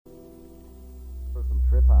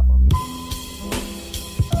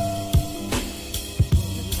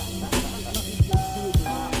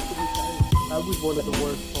one of the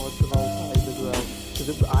worst thoughts of all time as well.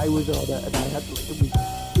 Because I was on it and I had to, it was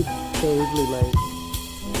just terribly late.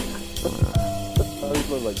 I was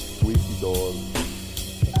playing like squeaky doors.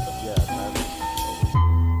 Yeah, man.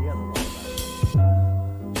 He had a lot of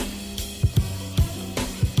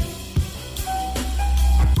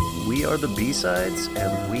that. We are the B-Sides,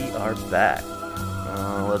 and we are back.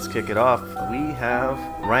 Let's kick it off. We have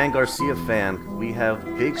Ryan Garcia fan. We have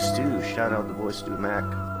Big Stu. Shout out Dubois, Stu Mac.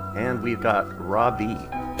 And we've got Robbie.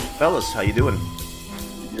 Fellas, how you doing?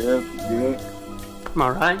 Yeah, good. I'm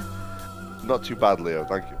alright. Not too bad, Leo.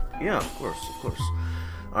 Thank you. Yeah, of course. All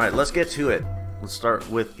right, let's get to it. Let's start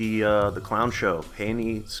with the clown show,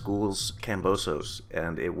 Haney-Kambosos,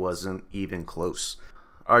 and it wasn't even close.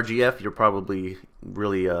 RGF, you're probably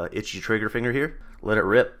really itchy trigger finger here. Let it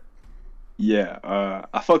rip. Yeah,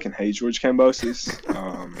 I fucking hate George Kambosos.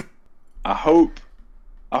 I hope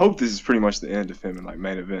this is pretty much the end of him in like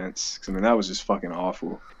main events. Cause I mean that was just fucking awful.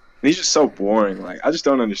 And he's just so boring. Like I just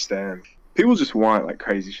don't understand. People just want like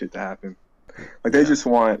crazy shit to happen. Like they just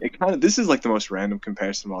want it. Kind of. This is like the most random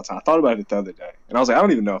comparison of all time. I thought about it the other day, and I was like, I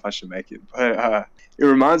don't even know if I should make it, but it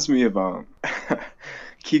reminds me of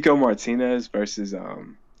Kiko Martinez versus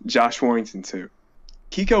Josh Warrington too.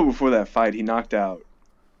 Kiko before that fight, he knocked out.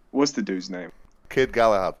 What's the dude's name? Kid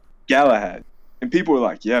Galahad. And people were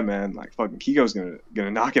like, yeah, man, like, fucking Kiko's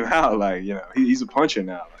gonna knock him out. Like, you know, he's a puncher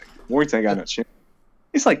now. Like, Warrington ain't got no chin.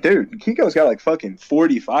 It's like, dude, Kiko's got, like, fucking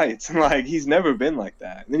 40 fights. And, like, he's never been like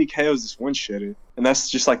that. And then he KOs this one shitter. And that's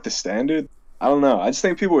just, like, the standard. I don't know. I just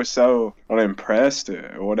think people are so unimpressed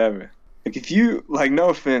or whatever. Like, if you, like, no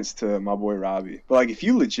offense to my boy Robbie, but, like, if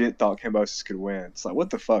you legit thought Kambosos could win, it's like, what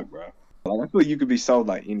the fuck, bro? Like, I feel like you could be sold,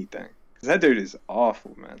 like, anything. Because that dude is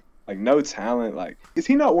awful, man. Like, no talent. Like, is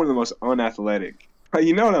he not one of the most unathletic? Like,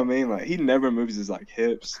 you know what I mean? Like, he never moves his, like,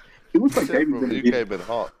 hips. He looks like David Benavidez. You came in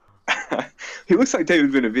hot. He looks like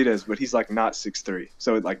David Benavidez, but he's, like, not 6'3".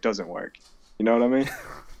 So it, like, doesn't work. You know what I mean?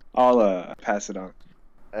 I'll pass it on.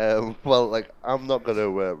 Well, like, I'm not going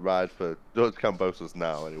to ride for George Kambosos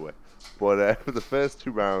now, anyway. But for the first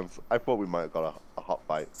 2 rounds, I thought we might have got a hot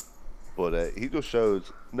fight. But he just showed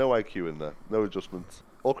no IQ in there, no adjustments.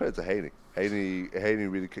 All credit to Haney. Haney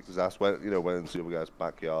really kicked his ass, went into the other guy's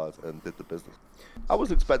backyard and did the business. I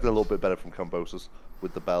was expecting a little bit better from Kambosos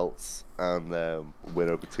with the belts and win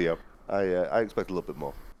over Tio. I expected a little bit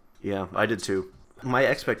more. Yeah, I did too. My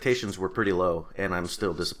expectations were pretty low, and I'm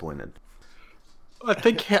still disappointed. I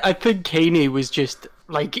think Haney was just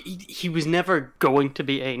like he was never going to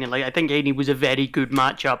beat Haney. Like I think Haney was a very good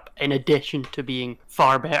matchup in addition to being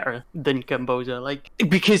far better than Kambosos. Like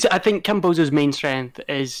because I think Kambosos' main strength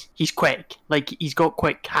is he's quick. Like he's got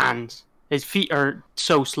quick hands. His feet are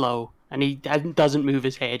so slow, and he doesn't move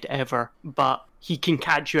his head ever. But he can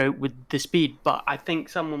catch you out with the speed. But I think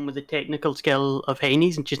someone with the technical skill of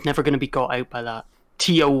Haney's just never going to be caught out by that.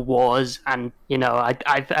 Tio was, and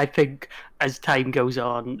I think as time goes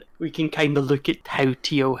on, we can kind of look at how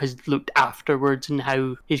Tio has looked afterwards and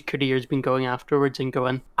how his career's been going afterwards and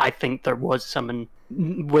going, I think there was something,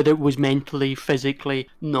 whether it was mentally, physically,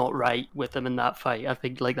 not right with him in that fight. I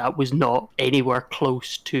think like that was not anywhere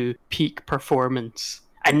close to peak performance.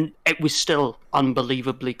 And it was still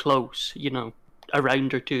unbelievably close, a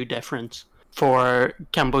round or two difference for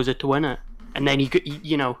Kambosos to win it. And then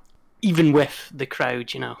even with the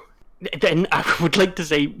crowd, then I would like to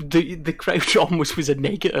say the crowd almost was a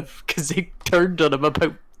negative because they turned on him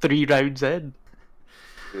about 3 rounds in.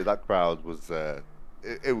 Yeah, that crowd was,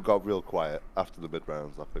 it got real quiet after the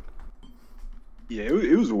mid-rounds, I think. Yeah,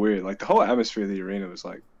 it was weird. Like, the whole atmosphere of the arena was,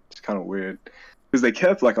 like, just kind of weird. Because they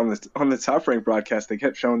kept, like, on the Top Rank broadcast, they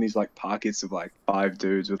kept showing these, like, pockets of, like, 5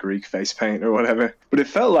 dudes with Greek face paint or whatever. But it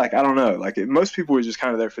felt like, I don't know, like, most people were just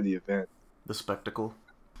kind of there for the event. The spectacle?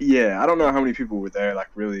 Yeah, I don't know how many people were there, like,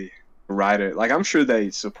 really ride it. Like, I'm sure they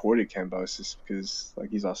supported Kambosos because, like,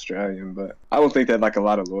 he's Australian, but I don't think they had, like, a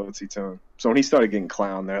lot of loyalty to him. So when he started getting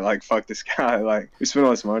clowned, they're like, fuck this guy. Like, we spent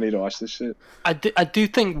all this money to watch this shit. I do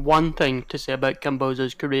think one thing to say about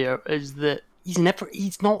Kambosos' career is that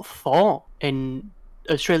he's not fought in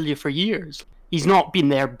Australia for years. He's not been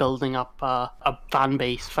there building up a fan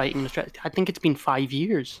base fighting in Australia. I think it's been 5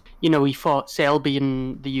 years. He fought Selby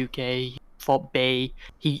in the UK, fought Bay.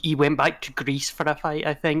 He went back to Greece for a fight,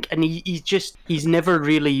 I think, and he's never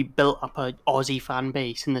really built up a Aussie fan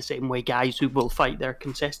base in the same way guys who will fight there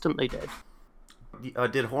consistently did.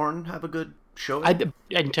 Did Horn have a good show?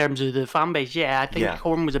 In terms of the fan base, yeah, I think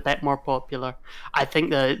Horn was a bit more popular. I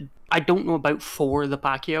think that I don't know about for the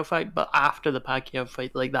Pacquiao fight, but after the Pacquiao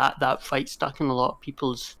fight, like that fight stuck in a lot of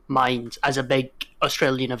people's minds as a big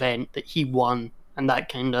Australian event that he won, and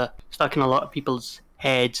that kind of stuck in a lot of people's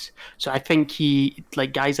heads. So I think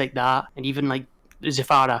guys like that, and even like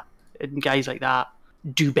Zafara and guys like that,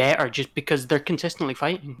 do better just because they're consistently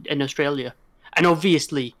fighting in Australia. And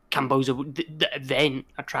obviously, Kambosos, the event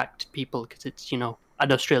attracts people because it's,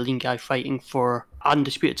 an Australian guy fighting for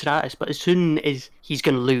undisputed status. But as soon as he's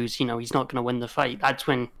going to lose, he's not going to win the fight, that's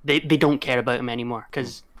when they don't care about him anymore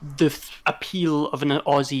because the appeal of an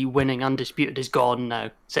Aussie winning undisputed is gone now,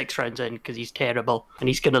 6 rounds in, because he's terrible and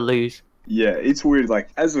he's going to lose. Yeah, it's weird. Like,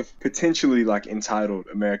 as a potentially, like, entitled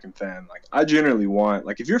American fan, like, I generally want,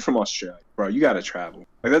 like, if you're from Australia, bro, you gotta travel.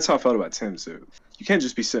 Like, that's how I felt about Tim, too. You can't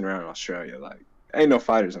just be sitting around in Australia. Like, ain't no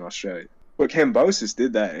fighters in Australia. But Kambosos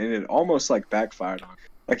did that, and it almost, like, backfired on him.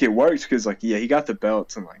 Like, it worked because, like, yeah, he got the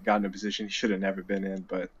belts and, like, got in a position he should have never been in.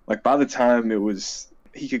 But, like, by the time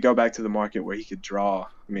he could go back to the market where he could draw,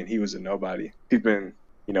 I mean, he was a nobody. He's been,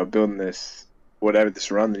 building this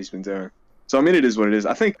run that he's been doing. So, I mean, it is what it is.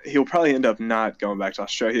 I think he'll probably end up not going back to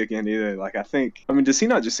Australia again either. Like, does he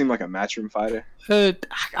not just seem like a matchroom fighter?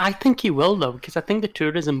 I think he will, though, because I think the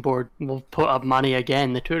tourism board will put up money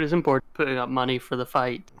again. The tourism board putting up money for the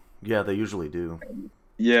fight. Yeah, they usually do.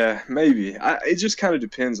 Yeah, maybe. It just kind of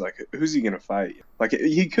depends, like, who's he going to fight? Like,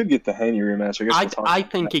 he could get the Haney rematch. I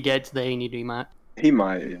think he gets the Haney rematch. He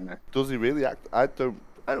might, yeah. Does he really act? I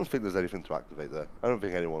don't think there's anything to activate there. I don't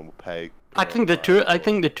think anyone will pay. I think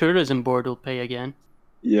the tourism board will pay again.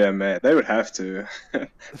 Yeah, man, they would have to. I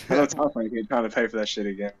know Top Rank ain't trying to pay for that shit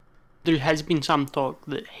again. There has been some talk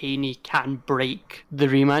that Haney can break the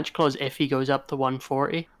rematch clause if he goes up to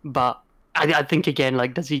 140, but I think again,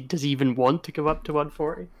 like, does he even want to go up to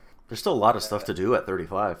 140? There's still a lot of stuff to do at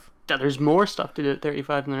 35. There's more stuff to do at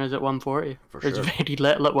 35 than there is at 140. There's very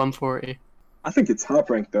little at 140. I think at Top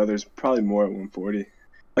Rank, though, there's probably more at 140.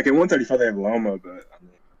 Like, at 135, they have Loma, but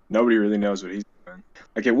nobody really knows what he's doing.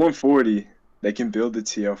 Like, at 140, they can build the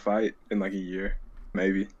TO fight in, like, a year,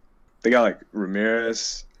 maybe. They got, like,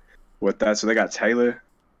 Ramirez with that, so they got Taylor.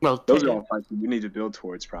 Well, those are all fights we need to build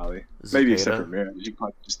towards, probably. Zepeda. Maybe except for Ramirez. You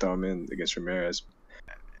can't just throw him in against Ramirez.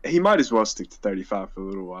 He might as well stick to 35 for a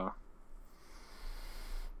little while.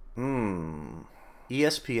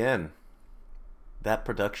 ESPN. That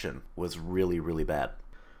production was really, really bad.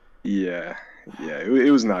 Yeah,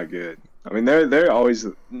 it was not good. I mean, they're always,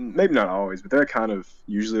 maybe not always, but they're kind of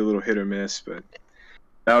usually a little hit or miss. But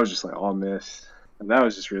that was just like all miss, and that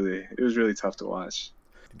was just it was really tough to watch.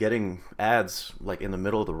 Getting ads like in the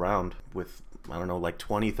middle of the round with, I don't know, like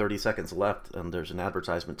 20, 30 seconds left, and there's an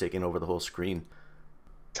advertisement taking over the whole screen.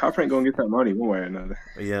 Top Rank gonna get that money one way or another.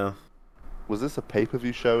 Yeah. Was this a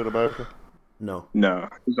pay-per-view show in America? No. No,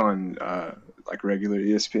 it was on like regular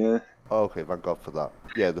ESPN. Oh, okay, thank God for that.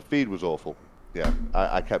 Yeah, the feed was awful. Yeah,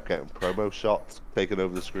 I kept getting promo shots taken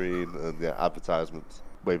over the screen and advertisements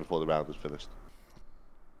way before the round was finished.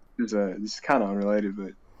 This is kind of unrelated,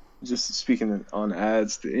 but just speaking on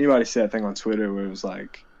ads, did anybody see that thing on Twitter where it was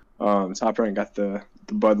like Top Rank got the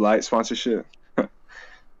Bud Light sponsorship?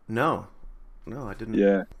 No, I didn't.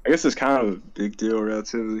 Yeah, I guess it's kind of a big deal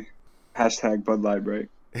relatively. Hashtag Bud Light break.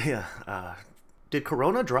 Yeah. Did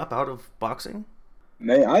Corona drop out of boxing?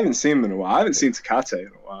 Man, I haven't seen him in a while. I haven't seen Takate in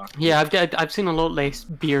a while. Yeah, I've seen a lot less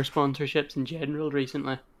beer sponsorships in general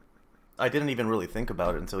recently. I didn't even really think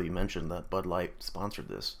about it until you mentioned that Bud Light sponsored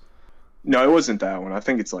this. No, it wasn't that one. I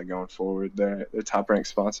think it's like going forward. Their Top Rank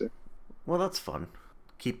sponsor. Well, that's fun.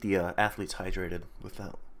 Keep the athletes hydrated with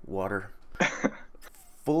that water.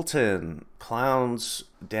 Fulton clowns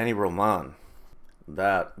Danny Roman.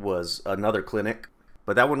 That was another clinic,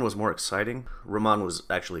 but that one was more exciting. Roman was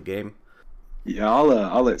actually game. Yeah,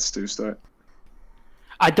 I'll let Stu start.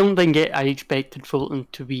 I don't think I expected Fulton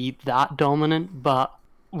to be that dominant, but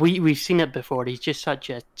we've seen it before. He's just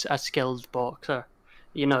such a skilled boxer.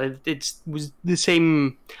 You know, it was the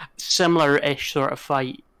similar-ish sort of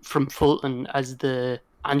fight from Fulton as the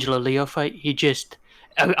Angelo Leo fight. He just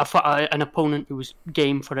an opponent who was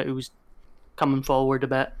game for it, who was coming forward a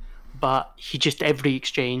bit, but he just every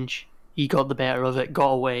exchange he got the better of it, got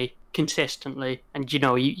away consistently, and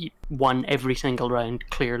he won every single round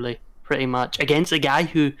clearly, pretty much, against a guy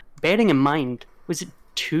who, bearing in mind, was it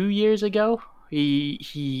 2 years ago?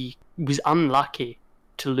 He was unlucky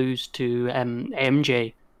to lose to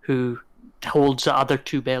MJ, who holds the other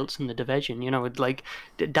 2 belts in the division. Like,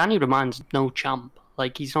 Danny Roman's no chump.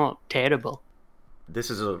 Like, he's not terrible. This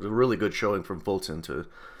is a really good showing from Fulton to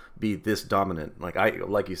be this dominant.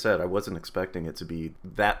 Like you said, I wasn't expecting it to be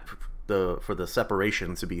that, for the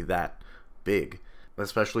separation to be that big,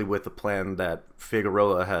 especially with the plan that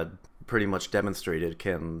Figueroa had pretty much demonstrated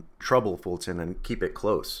can trouble Fulton and keep it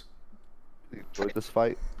close. Enjoyed this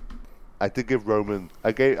fight. I did give Roman.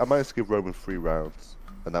 I managed to give Roman 3 rounds,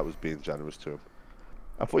 and that was being generous to him.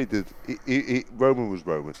 I thought he did. Roman was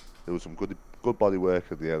Roman. There was some good body work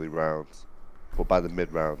in the early rounds, but by the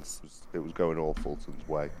mid rounds, it was going all Fulton's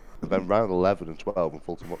way. And then round 11 and 12, when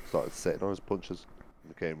Fulton started sitting on his punches,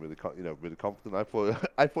 became really confident. I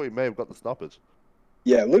thought he may have got the stoppage.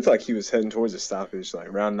 Yeah, it looked like he was heading towards a stoppage,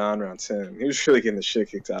 like round 9, round 10. He was really getting the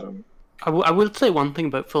shit kicked out of him. I will say one thing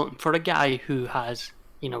about Fulton. For a guy who has,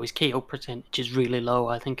 his KO percentage is really low,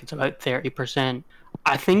 I think it's about 30%.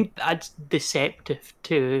 I think that's deceptive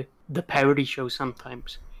to the power he shows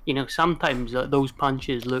sometimes. Sometimes those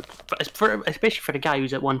punches look, especially for a guy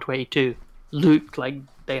who's at 122, look like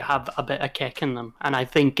they have a bit of kick in them. And I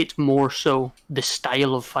think it's more so the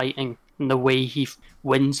style of fighting and the way he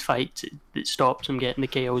wins fights that stops him getting the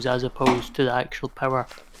KOs as opposed to the actual power.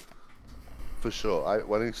 For sure.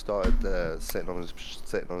 When he started sitting on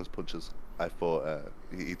his punches, I thought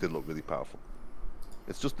he did look really powerful.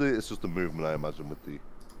 It's just the movement, I imagine,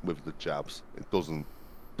 with the jabs. It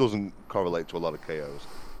doesn't correlate to a lot of KOs.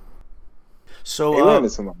 So he landed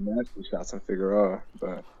some nasty shots on Figueroa,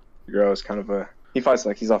 but Figueroa's kind of he fights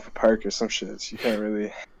like he's off a perk or some shit. So you can't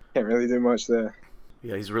really do much there.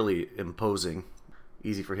 Yeah, he's really imposing.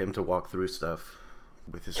 Easy for him to walk through stuff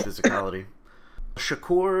with his physicality.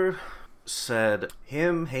 Shakur said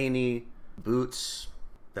him, Haney, Boots,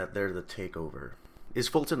 that they're the takeover. Is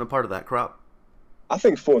Fulton a part of that crop? I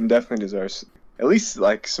think Fulton definitely deserves at least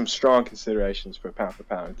like some strong considerations for pound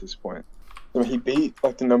at this point. I mean, he beat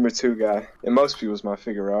like the number 2 guy, and most people was my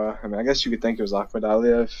Figueroa. I mean, I guess you could think it was Ahmed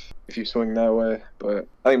Aliev if you swing that way, but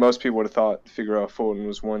I think most people would have thought Figueroa Fulton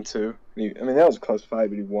was 1-2. I mean, that was a close fight,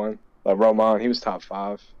 but he won. Like Roman, he was top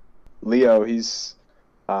 5. Leo, he's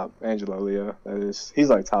Angelo Leo, that is. He's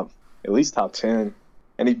like at least top 10,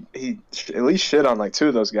 and he at least shit on like 2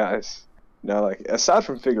 of those guys. Like aside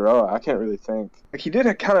from Figueroa, I can't really think. Like he did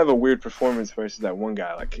kind of a weird performance versus that one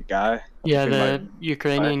guy, like a guy. Yeah, the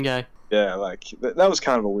Ukrainian guy. Yeah, like that was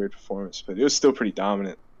kind of a weird performance, but it was still pretty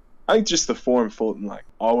dominant. I think just the form Fulton like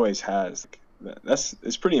always has,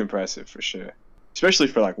 it's pretty impressive for sure, especially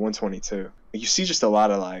for like 122. You see just a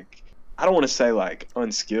lot of like, I don't want to say like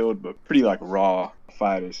unskilled, but pretty like raw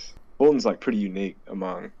fighters. Fulton's like pretty unique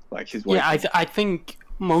among like his weight. Yeah, I think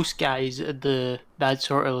most guys at that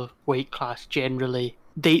sort of weight class generally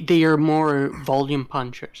they are more volume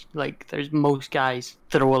punchers. Like most guys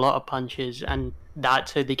throw a lot of punches and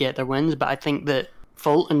that's how they get their wins. But I think that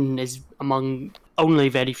Fulton is among only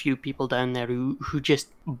very few people down there who just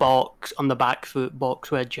box on the back foot,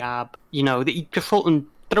 box with a jab. Fulton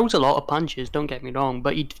throws a lot of punches, don't get me wrong,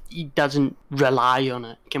 but he doesn't rely on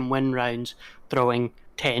it. He can win rounds throwing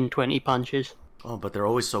 10, 20 punches. Oh, but they're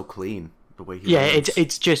always so clean. The way he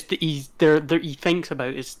it's just that he thinks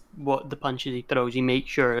about is what the punches he throws. He makes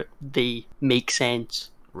sure they make sense.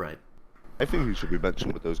 Right. I think he should be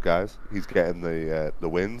mentioned with those guys. He's getting the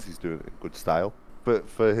wins. He's doing it in good style. But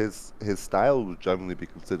for his style would generally be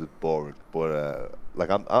considered boring. But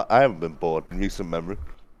I haven't been bored in recent memory.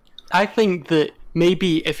 I think that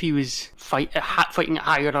maybe if he was fighting at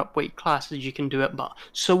higher up weight classes, you can do it. But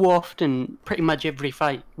so often, pretty much every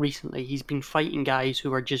fight recently, he's been fighting guys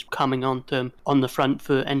who are just coming onto him on the front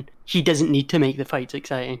foot, and he doesn't need to make the fights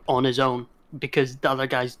exciting on his own because the other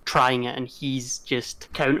guy's trying it and he's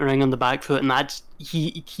just countering on the back foot, and that's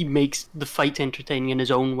he makes the fight entertaining in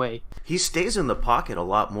his own way. He stays in the pocket a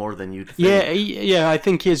lot more than you'd think. Yeah, I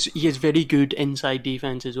think he has very good inside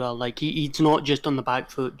defense as well. Like he's not just on the back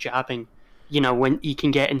foot jabbing. When he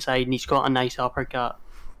can get inside and he's got a nice uppercut.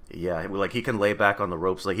 Yeah, like he can lay back on the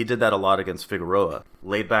ropes. Like he did that a lot against Figueroa.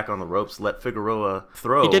 Laid back on the ropes, let Figueroa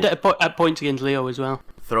throw. He did it at points against Leo as well.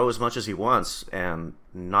 Throw as much as he wants, and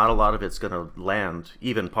not a lot of it's going to land,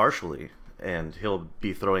 even partially. And he'll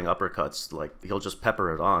be throwing uppercuts. Like he'll just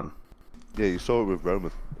pepper it on. Yeah, you saw it with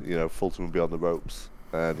Roman. Fulton would be on the ropes,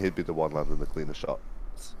 and he'd be the one landing the cleaner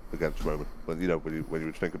shots against Roman. When you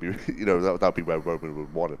would think it'd be, that'd be where Roman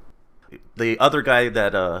would want him. The other guy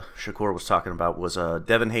that Shakur was talking about was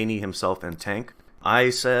Devin Haney himself and Tank. I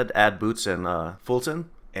said add Boots and Fulton,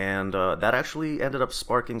 and that actually ended up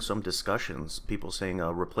sparking some discussions. People saying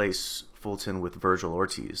replace Fulton with Virgil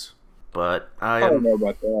Ortiz. But I don't know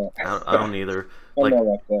about that. I don't either. I don't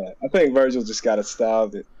know about that. I think Virgil just got a style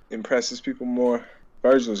that impresses people more.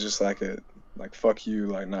 Virgil's just like a fuck you,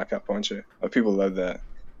 like knockout puncher. People love that.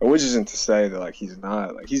 Which isn't to say that like he's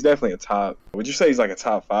not. Like he's definitely a top. Would you say he's like a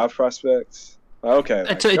top 5 prospect? Okay.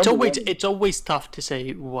 Like, it's always tough to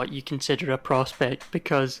say what you consider a prospect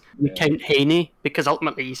because you count Haney because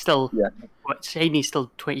ultimately he's still. Yeah. Haney's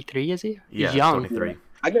still 23, is he? He's young. 23. Yeah.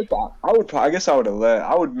 I guess I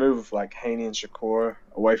would move like Haney and Shakur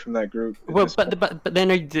away from that group. Well, but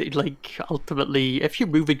then like ultimately, if you're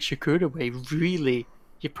moving Shakur away, really,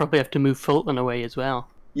 you probably have to move Fulton away as well.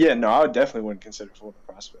 Yeah, no, I definitely wouldn't consider Fulton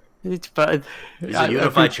a prospect. But He's a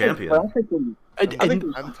unified champion. I think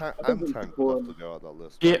And Tank would have to go out that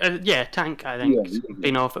list. yeah, Right? yeah, Tank, I think, has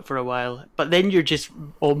been off it for a while. But then you're just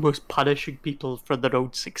almost punishing people for their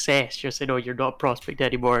own success. You're saying, oh, you're not a prospect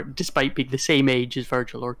anymore, despite being the same age as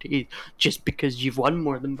Virgil Ortiz, just because you've won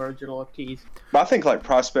more than Virgil Ortiz. But I think like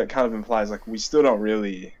prospect kind of implies like we still don't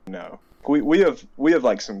really know. We have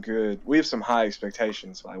like we have some high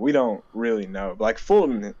expectations. Like we don't really know. But, like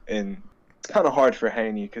Fulton, and it's kind of hard for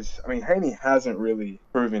Haney because I mean Haney hasn't really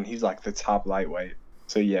proven he's like the top lightweight.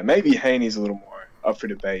 So yeah, maybe Haney's a little more up for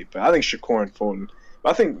debate. But I think Shakur and Fulton.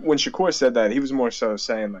 I think when Shakur said that, he was more so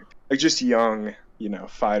saying like just young,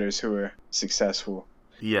 fighters who are successful.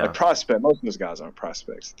 Yeah. Like prospect, most of those guys aren't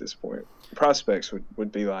prospects at this point. Prospects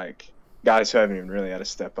would be like guys who haven't even really had to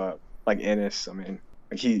step up. Like Ennis, I mean,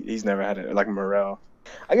 like he's never had it. Like Morrell.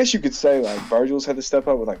 I guess you could say like Virgil's had to step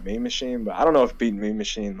up with like Mean Machine, but I don't know if beating Mean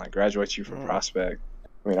Machine like graduates you from prospect.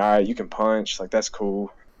 I mean, all right, you can punch, like that's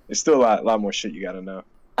cool. There's still a lot more shit you gotta know.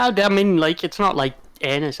 I mean, like, it's not like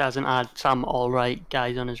Ennis hasn't had some alright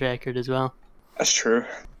guys on his record as well. That's true.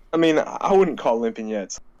 I mean, I wouldn't call Limping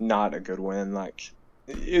yet not a good win. Like,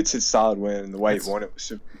 it's a solid win, and the way he won it was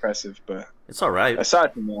super impressive. But it's all right.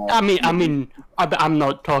 Aside from that, I mean, I'm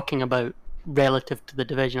not talking about relative to the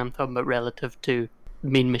division. I'm talking about relative to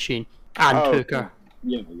Mean Machine and Tucker.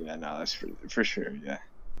 Yeah, no, that's for sure. Yeah.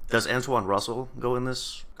 Does Antoine Russell go in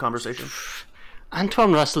this conversation?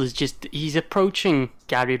 Antoine Russell is he's approaching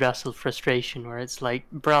Gary Russell frustration, where it's like,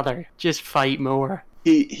 brother, just fight more.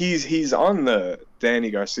 He's on the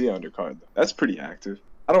Danny Garcia undercard. That's pretty active.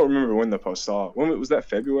 I don't remember when the post-all. When was that?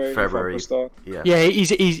 February. Yeah. Yeah,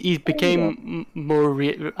 he's became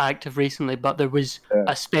more active recently, but there was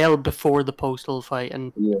a spell before the postal fight,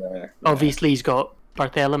 and obviously he's got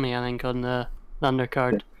Barthélemy, I think, on the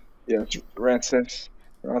undercard. Yeah, Rances.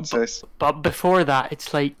 But before that,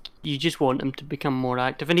 it's like you just want him to become more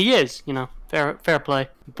active, and he is, fair play.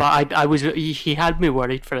 But he had me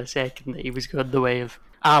worried for a second that he was going the way of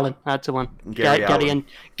Allen. That's the one. Gary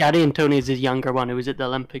Antoni is his younger one who was at the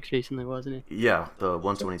Olympics recently, wasn't he? Yeah, the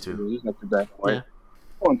 122. He's not too bad. That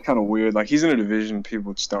one's kind of weird. Like he's in a division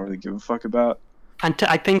people just don't really give a fuck about. And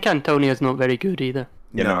I think Antonio's not very good either.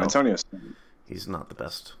 Antonio's. He's not the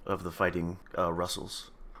best of the fighting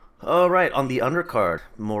Russells. All right, on the undercard,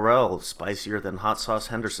 Morrell spicier than Hot Sauce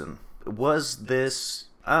Henderson. Was this?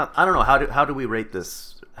 I don't know. How do we rate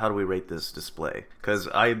this? How do we rate this display? Because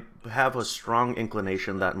I have a strong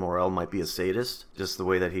inclination that Morrell might be a sadist. Just the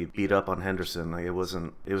way that he beat up on Henderson, like it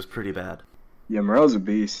was pretty bad. Yeah, Morrell's a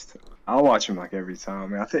beast. I'll watch him like every time. I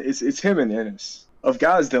mean, I think it's him and Ennis. Of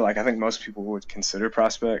guys that like I think most people would consider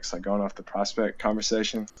prospects, like going off the prospect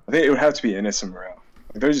conversation, I think it would have to be Ennis and Morrell.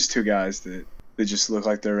 Like, they're just two guys that just look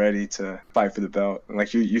like they're ready to fight for the belt, and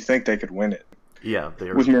like you think they could win it. Yeah, they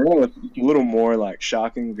are. With Morrell, it's a little more like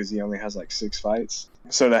shocking because he only has like 6 fights.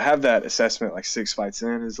 So to have that assessment like 6 fights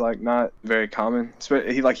in is like not very common.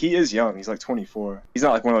 He is young. He's like 24. He's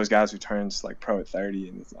not like one of those guys who turns like pro at 30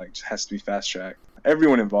 and like just has to be fast tracked.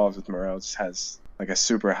 Everyone involved with Morrell just has like a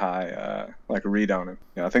super high like read on him.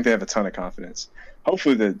 I think they have a ton of confidence.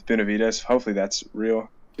 Hopefully the Benavidez, hopefully that's real.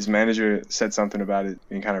 His manager said something about it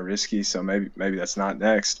being kind of risky, so maybe that's not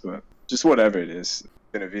next, but just whatever it is.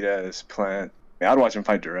 Benavidez, Plant. I'd watch him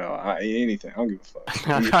fight Durrell. Anything. I don't give a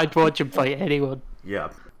fuck. I'd watch him fight anyone. Yeah.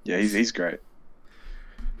 Yeah, he's great.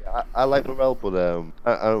 I like Morrell, but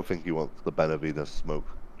I don't think he wants the Benavidez smoke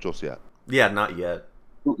just yet. Yeah, not yet.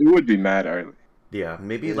 It would be mad early. Yeah,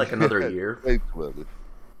 maybe like another year.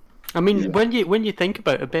 I mean, when you think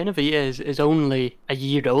about it, Benavidez is only a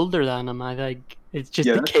year older than him. I think it's just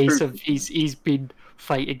the case of he's been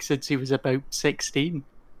fighting since he was about 16.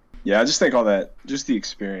 Yeah, I just think all that, just the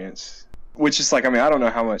experience, which is like, I mean, I don't know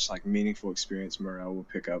how much like meaningful experience Morrell will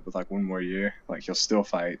pick up with like one more year. Like he'll still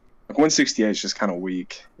fight. Like 168 is just kind of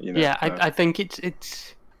weak. Yeah, I think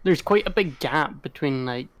it's there's quite a big gap between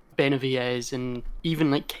like Benavidez and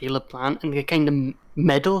even like Caleb Plant and the kind of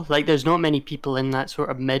middle. Like there's not many people in that sort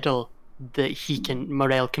of middle that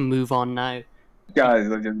Morrell can move on now. Guys,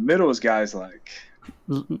 like the middle is guys like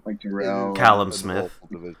Durrell, Callum Smith.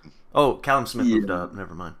 Oh, Callum Smith moved up.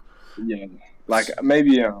 Never mind. Yeah, like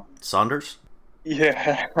maybe Saunders.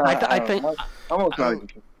 Yeah, I think almost not even.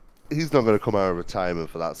 He's not going to come out of retirement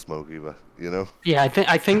for that smoke either. Yeah,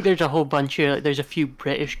 I think there's a whole bunch of there's a few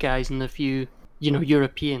British guys and a few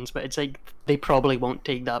Europeans, but it's like they probably won't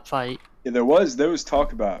take that fight. Yeah, there was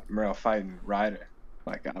talk about Morrell fighting Ryder,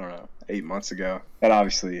 like I don't know, 8 months ago. That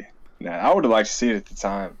obviously, I would have liked to see it at the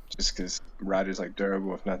time, just because Ryder's like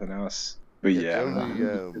durable if nothing else. But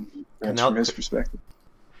from his perspective.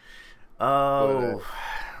 Oh,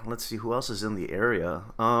 let's see who else is in the area.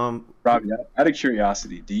 Robbie, out of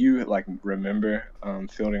curiosity, do you like remember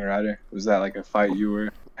Fielding Rider? Was that like a fight you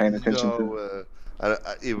were paying attention to?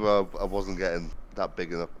 Either I wasn't getting that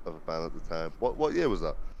big enough of a fan at the time. What year was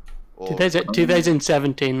that? Or,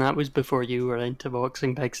 2017. That was before you were into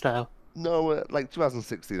boxing big style. No, like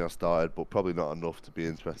 2016 I started, but probably not enough to be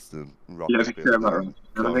interested in Rocky. Yeah, I care about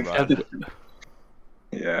Rider.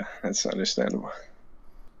 Yeah, that's understandable.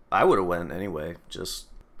 I would have went anyway. Just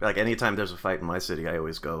like anytime there's a fight in my city, I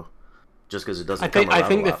always go, just because it doesn't come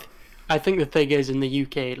around a lot. I think the thing is in the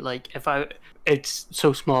UK, like it's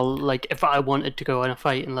so small. Like if I wanted to go on a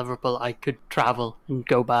fight in Liverpool, I could travel and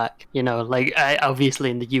go back. You know, like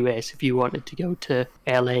obviously in the US, if you wanted to go to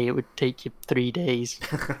LA, it would take you 3 days.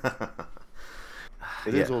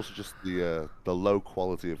 It is also just the low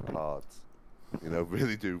quality of cards. You know,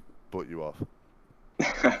 really do put you off.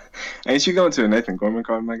 Ain't you going to a Nathan Gorman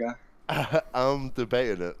card, my guy? I'm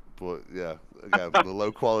debating it, but yeah, again, the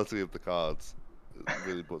low quality of the cards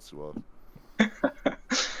really puts you off.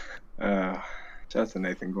 Shout out to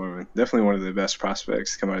Nathan Gorman. Definitely one of the best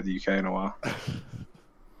prospects to come out of the UK in a while.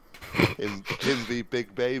 in the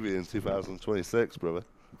Big Baby in 2026, brother.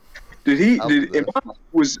 Maybe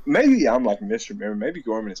I'm like misremembering. Maybe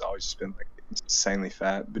Gorman has always just been like insanely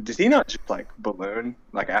fat, but did he not just like balloon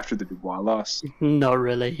like after the Dubois loss? Not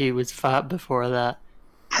really. He was fat before that.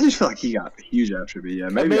 I just feel like he got huge after, but yeah,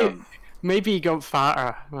 maybe he got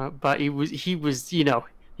fatter, but he was, you know,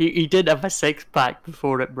 he did have a 6-pack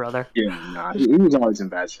before it, brother. Yeah, nah, he was always in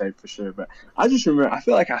bad shape for sure. But I just remember, I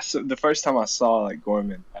feel like the first time I saw like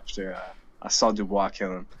Gorman after I saw Dubois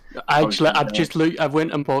kill him. I've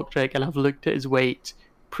went on BoxRec and I've looked at his weight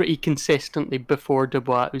pretty consistently before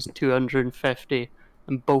Dubois. It was 250,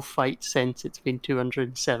 and both fights since it's been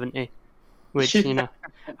 270. Which, you know,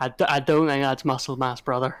 I don't think that's muscle mass,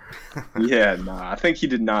 brother. Yeah, nah, I think he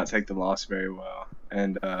did not take the loss very well,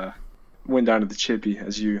 and went down to the chippy,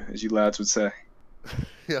 as you lads would say.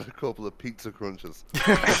 He had a couple of pizza crunches.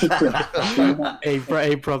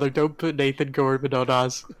 Hey, brother, don't put Nathan Gorman on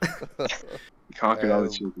us. He conquered all the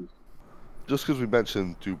chippies. Just because we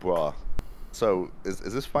mentioned Dubois, so is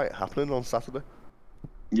this fight happening on Saturday?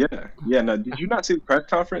 Yeah. No, did you not see the press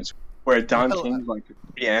conference where Don King's like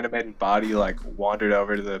reanimated body like wandered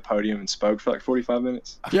over to the podium and spoke for like 45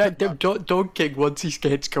 minutes? Yeah, Don King, once he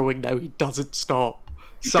gets going now, he doesn't stop.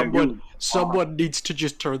 Someone needs to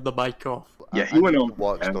just turn the mic off. Yeah, he went on.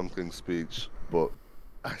 Watched Don King's speech, but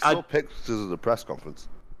I saw pictures of the press conference.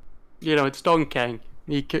 You know, it's Don King.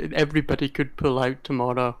 Everybody could pull out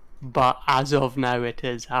tomorrow, but as of now, it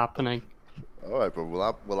is happening. All right, bro.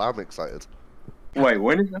 Well, I'm excited. Wait,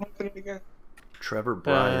 when is it happening again? Trevor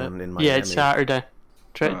Bryan in Miami. Yeah, it's Saturday.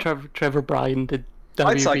 Trevor Bryan did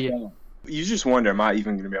WBA. Like, you just wonder, am I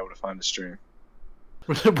even going to be able to find a stream?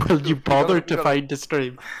 Will you bother to find the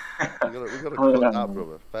stream? We gotta cut that,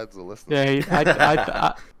 brother. Feds are listening.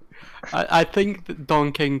 Yeah, I think that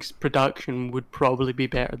Don King's production would probably be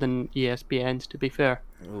better than ESPN's, to be fair.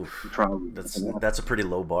 Oof. Probably. That's a pretty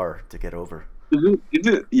low bar to get over. Is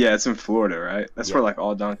it? Yeah, it's in Florida, right? That's where like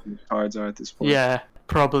all Don King's cards are at this point. Yeah,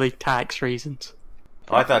 probably tax reasons.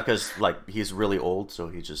 Oh, I thought because like he's really old, so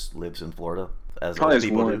he just lives in Florida, as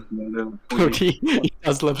probably old people do. He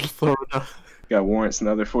does live in Florida. Got warrants in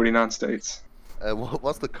the other 49 states.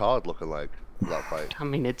 What's the card looking like for that fight? I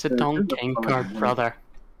mean, it's a Don King card, brother.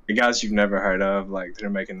 The guys you've never heard of, like, they're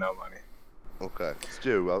making no money. Okay.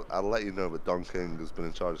 Stu, I'll let you know that Don King has been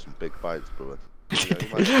in charge of some big fights, brother. You know,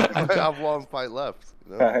 he might have one fight left.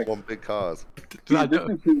 You know, one big card.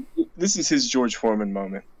 This is his George Foreman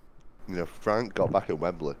moment. You know, Frank got back at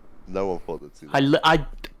Wembley. No one thought that.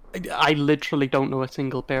 I literally don't know a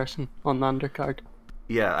single person on the undercard.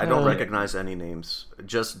 Yeah, I don't recognize any names.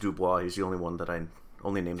 Just Dubois. He's the only name that I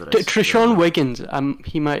Trishawn Wiggins.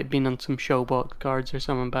 He might have been on some Showbox cards or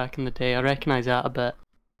something back in the day. I recognize that a bit.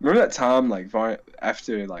 Remember that time, like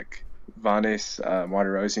after like Vanes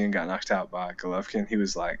Martirosyan got knocked out by Golovkin? He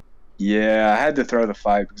was like, "Yeah, I had to throw the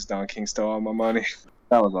fight because Don King stole all my money."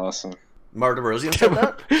 That was awesome. Martirosyan said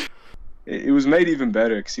that. It was made even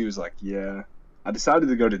better because he was like, "Yeah, I decided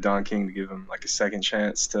to go to Don King to give him like a second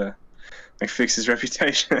chance to like fix his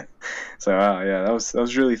reputation." So yeah, that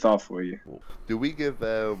was really thoughtful of you. Do we give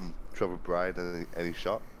Trevor Bryan any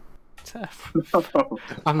shot?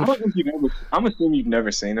 I'm assuming you've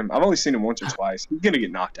never seen him. I've only seen him once or twice. He's gonna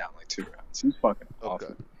get knocked out in like 2 rounds. He's fucking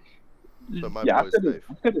awful. So I said it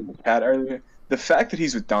in the chat earlier. The fact that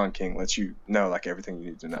he's with Don King lets you know like everything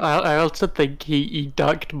you need to know. I also think he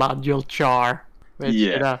ducked Manuel Char. Which,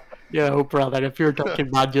 yeah. You know, brother, if you're ducking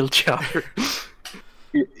Manuel Char.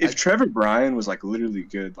 If Trevor Bryan was like literally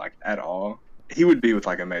good like at all, he would be with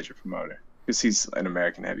like a major promoter because he's an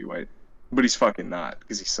American heavyweight. But he's fucking not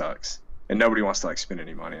because he sucks and nobody wants to like spend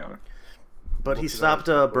any money on him. But he stopped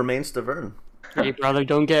Bermain Stavern. Hey, brother,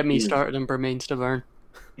 don't get me started on Bermain Stavern.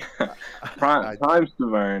 Prime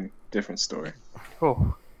Stavern, different story.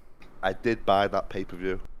 Oh. I did buy that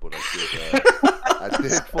pay-per-view, but I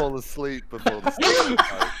did fall asleep before the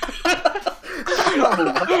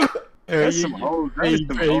start. That's some old,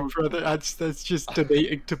 brother, that's just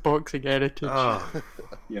donating to boxing heritage.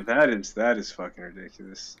 Yeah, that is fucking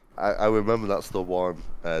ridiculous. I remember that's the one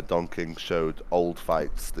Don King showed old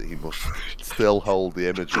fights that he must still hold the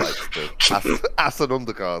image rights to as an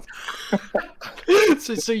undercard.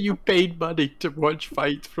 So you paid money to watch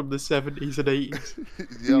fights from the 70s and 80s?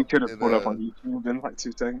 You could have put up on YouTube in like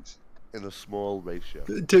 2 seconds. In a small ratio.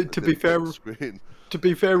 To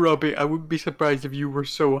be fair, Robbie, I wouldn't be surprised if you were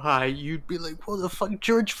so high. You'd be like, "What the fuck?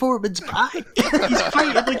 George Foreman's back! He's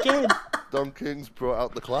fighting again!" Don King's brought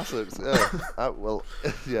out the classics.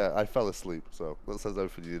 Yeah, I fell asleep. So that says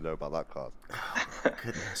everything you know about that card.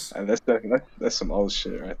 Goodness. And that's some old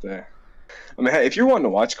shit right there. I mean, hey, if you're wanting to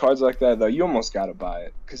watch cards like that, though, you almost gotta buy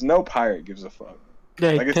it because no pirate gives a fuck.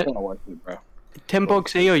 Yeah, Like it's not worth it, bro. Tim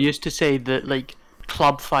Boxeo used to say that like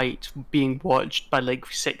club fights being watched by like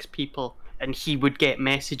 6 people. And he would get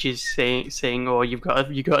messages saying, "Oh, you got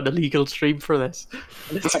an illegal stream for this."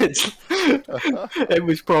 It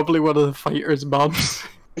was probably one of the fighters' mums.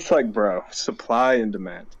 It's like, bro, supply and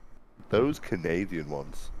demand. Those Canadian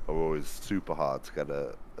ones are always super hard to get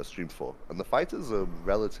a stream for, and the fighters are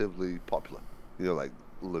relatively popular. You know, like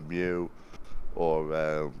Lemieux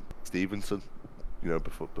or Stevenson. You know,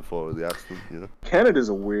 before the accident, you know. Canada's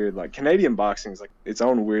a weird, like, Canadian boxing is like its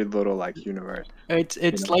own weird little like universe.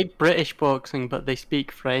 It's like British boxing, but they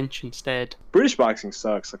speak French instead. British boxing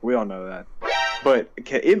sucks, like we all know that. But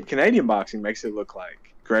Canadian boxing makes it look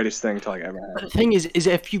like greatest thing to like ever But happen. the thing is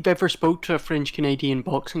if you've ever spoke to a French Canadian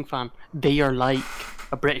boxing fan, they are like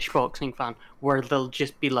a British boxing fan, where they'll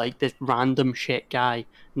just be like this random shit guy,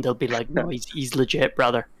 and they'll be like, "No, he's legit,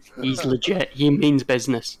 brother. He's legit. He means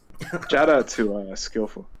business." Shout out to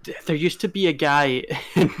Skillful. There used to be a guy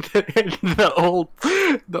in the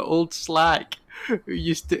old Slack who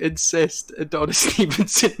used to insist Adonis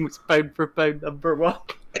Stevenson was pound for pound #1.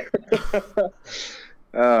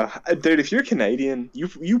 Dude, if you're Canadian,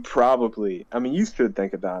 you probably, I mean, you should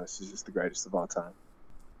think Adonis is just the greatest of all time.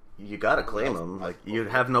 You gotta claim him. Like, you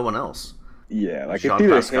have no one else. Yeah, like Jean if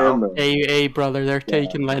either Pascal. him or, Hey, brother, they're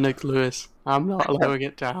taking Lennox Lewis. I'm not allowing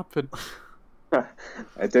it to happen.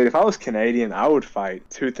 Dude, if I was Canadian, I would fight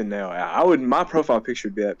tooth and nail. My profile picture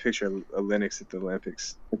would be that picture of Lennox at the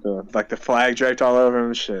Olympics, like the flag draped all over him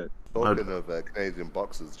and shit. Talking of Canadian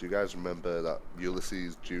boxers, do you guys remember that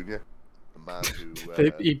Ulysses Jr., the man who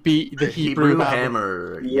He beat the Hebrew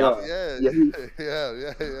hammer. Yep. Yeah.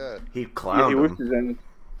 He Yeah, clowned he him. was in.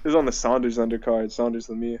 He was on the Saunders undercard. Saunders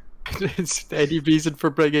Lemieux. Is there any reason for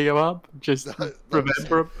bringing him up? Just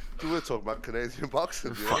remember him. We're talking about Canadian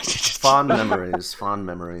boxing. Fond memories.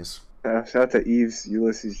 Shout out to Yves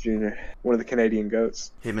Ulysses Jr., one of the Canadian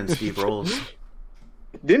goats. Him and Steve Rolls.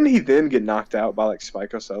 Didn't he then get knocked out by like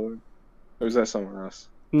Spike O'Sullivan? Or was that someone else?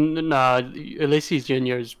 Nah, Ulysses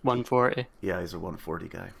Jr. is 140. Yeah, he's a 140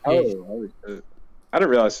 guy. Oh, holy shit. I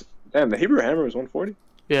didn't realize. Damn, the Hebrew Hammer was 140?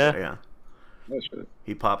 Yeah. Oh, shit.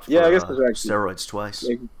 He popped for, Yeah, I guess that's actually- steroids twice.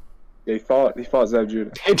 Yeah, he fought Zeb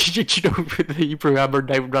Judah. Did you know the Hebrew Hammer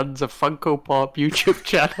now runs a Funko Pop YouTube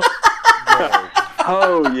channel?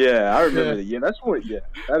 Oh, yeah, I remember that. Yeah, that's what, yeah.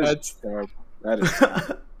 That's Terrible. That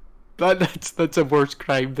is. that's a worse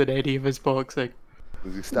crime than any of his boxing.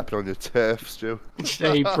 Was he stepping on your turf, Stu?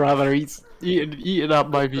 Hey, brother, he's eating up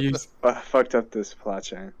my views. Fucked up the supply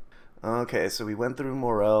chain. Okay, so we went through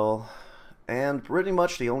Morel, and pretty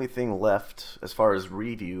much the only thing left as far as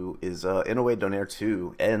review is Inoue-Donaire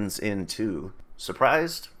 2 ends in 2.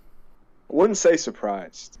 Surprised? I wouldn't say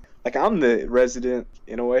surprised. Like, I'm the resident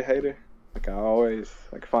Inoue hater. Like, I always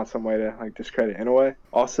like find some way to like discredit Inoue.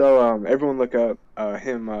 Also, everyone look up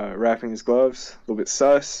him wrapping his gloves. A little bit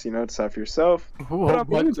sus, you know, decide for yourself.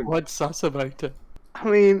 What's sus about it? I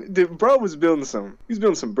mean, the bro was building some. He was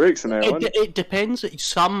building some bricks in there. wasn't he? It depends.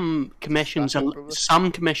 Some commissions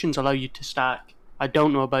allow you to stack. I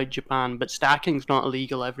don't know about Japan, but stacking's not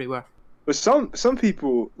illegal everywhere. But some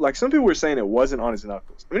people were saying it wasn't on his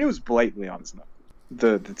knuckles. I mean, it was blatantly on his knuckles.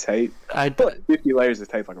 The tape. But 50 layers of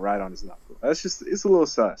tape like right on his knuckle. That's just, it's a little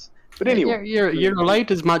sus. But anyway, you're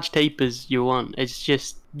allowed as much tape as you want. It's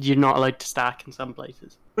just you're not allowed to stack in some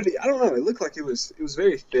places. But I don't know. It looked like it was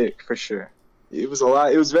very thick for sure. It was a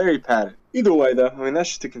lot. It was very padded. Either way, though, I mean, that's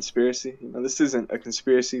just a conspiracy. You know, this isn't a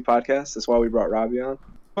conspiracy podcast. That's why we brought Robbie on.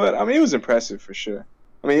 But, I mean, it was impressive for sure.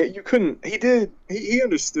 I mean, you couldn't... He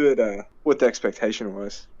understood what the expectation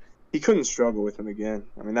was. He couldn't struggle with him again.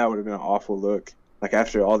 I mean, that would have been an awful look. Like,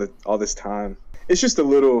 after all this time. It's just a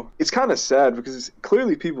little... It's kind of sad because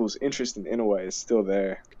clearly people's interest in Inoue is still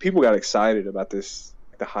there. People got excited about this,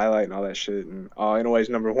 the highlight and all that shit. And, oh, Inoue's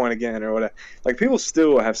 #1 again or whatever. Like, people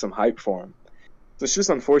still have some hype for him. So it's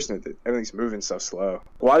just unfortunate that everything's moving so slow.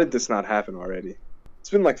 Why did this not happen already?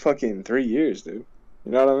 It's been like fucking 3 years, dude.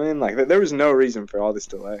 You know what I mean? Like, there was no reason for all this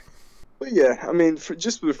delay. But yeah, I mean, for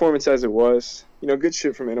just the performance as it was, you know, good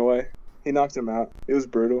shit from Inoue. He knocked him out. It was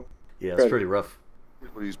brutal. Yeah, it's pretty rough.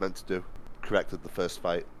 What he was meant to do. Corrected the first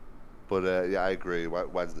fight. But yeah, I agree.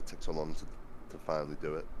 Why did it take so long to finally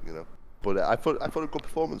do it, you know? But I thought a good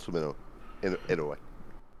performance from Inoue.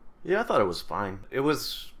 Yeah, I thought it was fine. It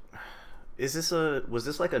was... was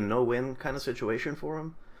this like a no-win kind of situation for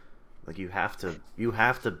him? Like you have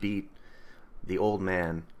to beat the old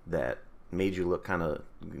man that made you look kind of...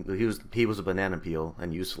 He was a banana peel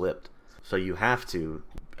and you slipped. So you have to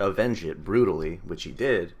avenge it brutally, which he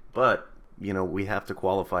did, but, you know, we have to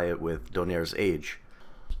qualify it with Donaire's age.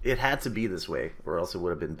 It had to be this way, or else it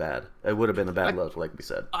would have been bad. It would have been a bad look, like we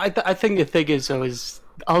said. I think the thing is, though, is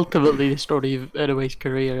ultimately the story of Inoue's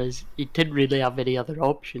career is he didn't really have any other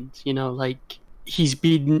options. You know, like, he's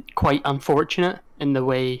been quite unfortunate in the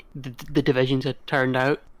way the divisions had turned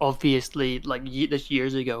out. Obviously, like this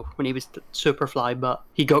years ago when he was Superfly, but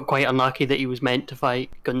he got quite unlucky that he was meant to fight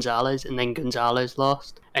Gonzalez, and then Gonzalez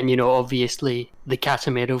lost. And, you know, obviously the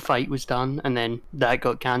Casemiro fight was done, and then that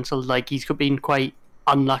got cancelled. Like, he's been quite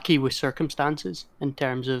unlucky with circumstances in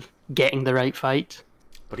terms of getting the right fight.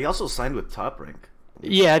 But he also signed with Top Rank.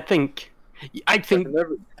 Yeah, I think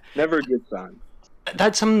Never a good sign.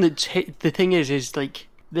 That's something that's the thing is like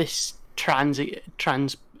this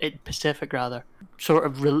Pacific rather sort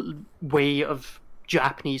of way of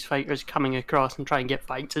Japanese fighters coming across and trying to get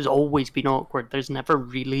fights has always been awkward. There's never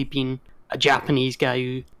really been a Japanese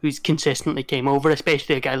guy who's consistently came over,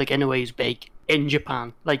 especially a guy like Inoue who's big in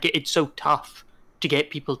Japan. Like, it's so tough to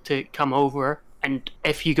get people to come over, and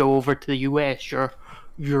if you go over to the US,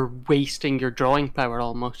 you're wasting your drawing power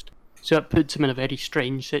almost. So it puts him in a very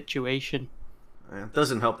strange situation. It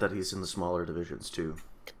doesn't help that he's in the smaller divisions too.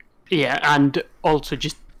 Yeah, and also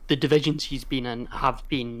just the divisions he's been in have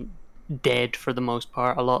been dead for the most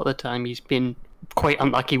part. A lot of the time he's been quite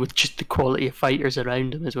unlucky with just the quality of fighters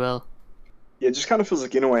around him as well. Yeah, it just kind of feels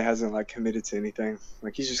like Inoue hasn't like committed to anything.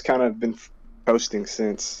 Like, he's just kind of been coasting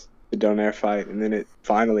since the Donaire fight, and then it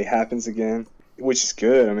finally happens again, which is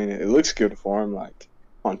good. I mean, it looks good for him, like,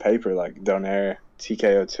 on paper, like Donaire,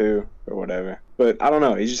 TKO2 or whatever. But I don't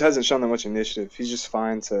know, he just hasn't shown that much initiative. He's just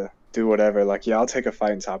fine to do whatever. Like, yeah, I'll take a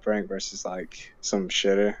fight in Top Rank versus, like, some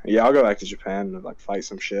shitter. Yeah, I'll go back to Japan and, like, fight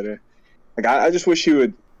some shitter. Like, I just wish he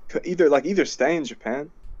would either stay in Japan,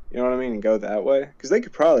 you know what I mean, and go that way. Because they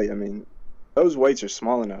could probably, I mean, those weights are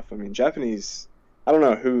small enough. I mean, Japanese, I don't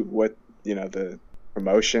know what, you know, the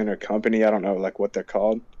promotion or company, I don't know, like, what they're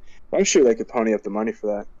called. But I'm sure they could pony up the money for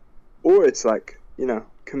that. Or it's, like, you know,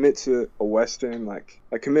 commit to a Western, like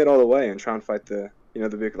commit all the way and try and fight the, you know,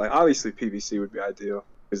 the big, like, obviously PBC would be ideal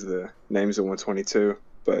because the name's at 122.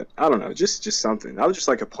 But I don't know, just something. I would just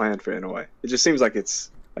like a plan for Inoue. It just seems like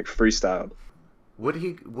it's, like, freestyled.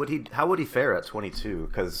 How would he fare at 22?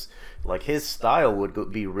 Because, like, his style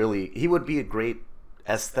would be he would be a great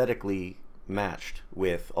aesthetically matched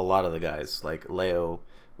with a lot of the guys, like Leo,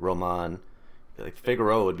 Roman. Like,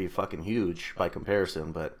 Figueroa would be fucking huge by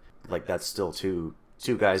comparison, but, like, that's still two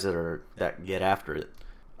guys that get after it.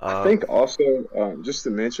 I think also, just to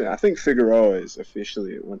mention, I think Figueroa is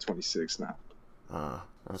officially at 126 now.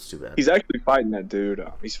 That's too bad. He's actually fighting that dude.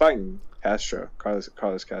 He's fighting Castro,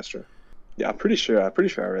 Carlos Castro. Yeah, I'm pretty sure I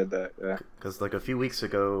read that. Yeah. Because, like, a few weeks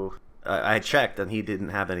ago, I checked and he didn't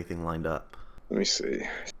have anything lined up. Let me see.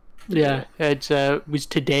 Yeah, it was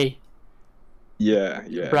today. Yeah.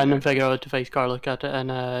 Brandon Figueroa to face Carlos Castro on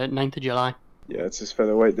 9th of July. Yeah, it's his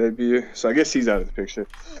featherweight debut. So I guess he's out of the picture.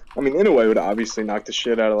 I mean, Inoue would obviously knock the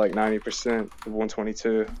shit out of, like, 90% of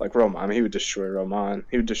 122. Like, Roman. I mean, he would destroy Roman.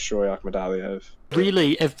 He would destroy Akhmadaliev.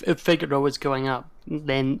 Really, if Figueroa was going up,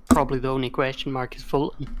 then probably the only question mark is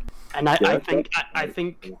Fulton. And I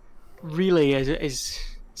think really, as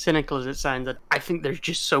cynical as it sounds, I think there's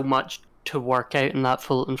just so much to work out in that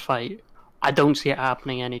Fulton fight. I don't see it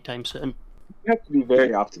happening anytime soon. You have to be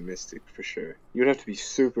very optimistic, for sure. You'd have to be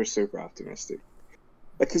super, super optimistic.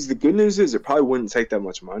 Because the good news is it probably wouldn't take that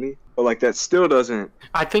much money, but like that still doesn't.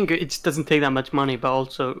 I think it doesn't take that much money, but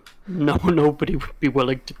also nobody would be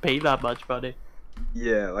willing to pay that much money.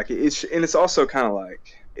 Yeah, like it's also kind of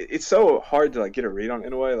like it's so hard to like get a read on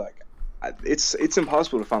Inoue. Like it's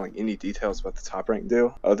impossible to find like any details about the Top Rank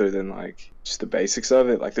deal other than like just the basics of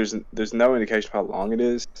it. Like there's no indication of how long it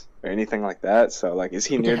is or anything like that. So like, is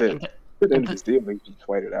he near the end of his deal? He just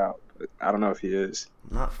wait it out. But I don't know if he is.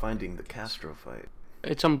 I'm not finding the Castro fight.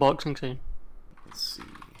 It's unboxing scene. Let's see.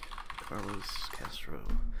 Carlos Castro.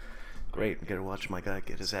 Great, I get to watch my guy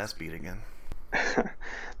get his ass beat again.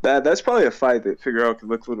 That's probably a fight that Figueroa could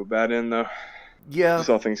look a little bad in, though. Yeah. Just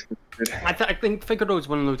all things considered. I think Figueroa is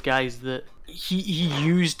one of those guys that he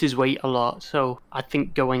used his weight a lot, so I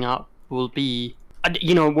think going up will be,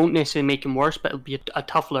 it won't necessarily make him worse, but it'll be a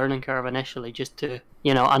tough learning curve initially, just to,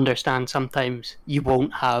 understand sometimes you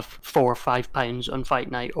won't have 4 or 5 pounds on fight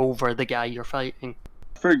night over the guy you're fighting.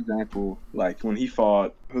 For example, like when he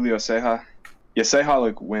fought Julio Ceja, yeah, Ceja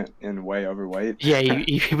like went in way overweight. Yeah,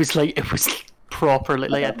 he was like, it was properly,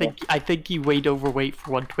 like, I think he weighed overweight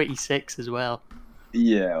for 126 as well.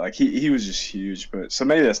 Yeah, like he was just huge, but so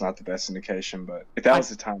maybe that's not the best indication. But if that was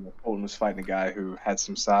the time that Fulton was fighting a guy who had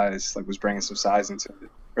some size, like was bringing some size into it,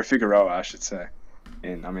 or Figueroa, I should say.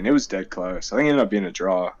 And I mean, it was dead close. I think it ended up being a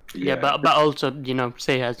draw. Yeah, but also,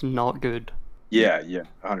 Ceja's not good. Yeah,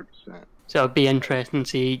 100%. So it'd be interesting to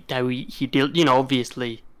see how he deals.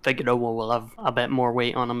 Obviously Figueroa will have a bit more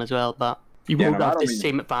weight on him as well, but he won't have the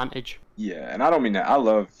same advantage. Yeah, and I don't mean that. I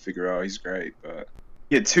love Figueroa. He's great, but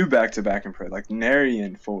he had 2 back-to-back impressive. Like Neri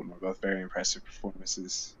and Fulton were both very impressive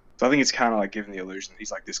performances. So I think it's kind of like giving the illusion that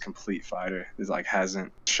he's like this complete fighter that like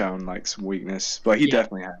hasn't shown like some weakness, but he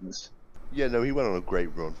definitely has. Yeah, no, he went on a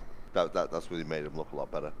great run. That's really made him look a lot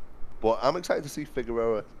better. But I'm excited to see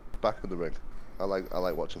Figueroa back in the ring. I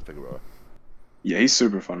like watching Figueroa. Yeah, he's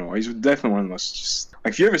super fun to watch. He's definitely one of the most just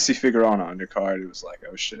like if you ever see Figueroa on an undercard, it was like,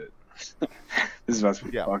 oh shit, this is about to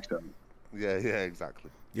be fucked up. Yeah, exactly.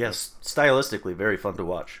 Yes, stylistically very fun to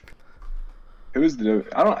watch. It was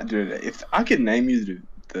if I could name you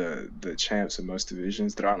the champs of most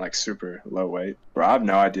divisions that aren't like super low weight, bro, I have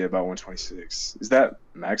no idea about 126. Is that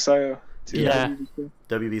Maxio? Yeah.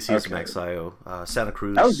 WBC is Maxio. Santa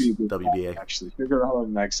Cruz, that would be a good WBA. Fight, actually, Figueroa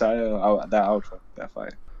and Maxio, I would fuck that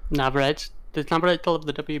fight. Navarrete. Does Navarrete still have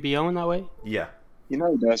the WBO in that way? Yeah. You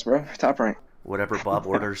know he does, bro. Top rank. Whatever Bob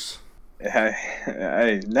orders.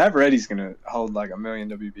 Hey, Navarrete's gonna hold like 1 million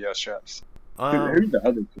WBO straps. Who's the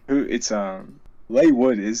other two? It's Leigh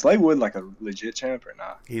Wood. Is Leigh Wood like a legit champ or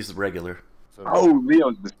not? He's the regular. Oh,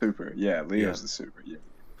 Leo's the super. Yeah, Leo's the super. Yeah.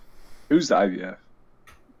 Who's the IBF?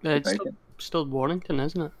 It's still Warrington,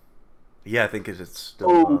 isn't it? Yeah, I think it's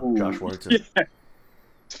still Josh Warrington. Yeah.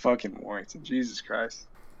 It's fucking Warrington. Jesus Christ.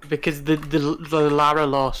 Because the Lara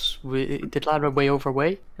loss, did Lara weigh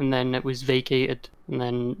overweight? And then it was vacated. And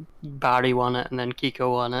then Barry won it. And then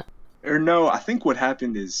Kiko won it. Or no, I think what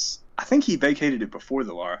happened is, I think he vacated it before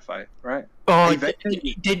the Lara fight, right? Oh,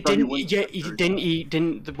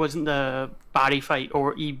 wasn't the Barry fight,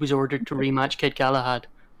 or he was ordered to rematch Kid Galahad.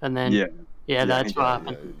 And then, yeah, that's what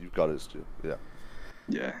happened. Yeah, you've got it, Stu. Yeah.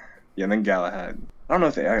 Yeah, and then Galahad. I don't know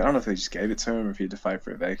if they just gave it to him or if he had to fight for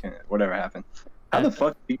a vacant. Whatever happened. How the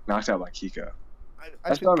fuck did he get knocked out by Kiko?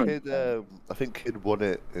 I think Kid won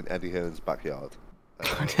it in Eddie Hearn's backyard. No.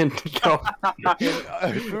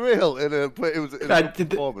 For real, it was a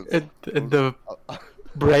performance. The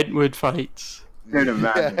Brentwood fights. Dude,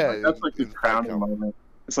 imagine. Like, that's like the crowning moment.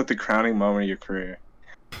 It's like the crowning moment of your career.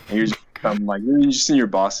 And you're just in your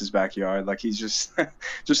boss's backyard. Like he's just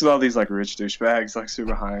with all these like rich douchebags, like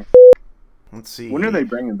super high. Let's see. When are they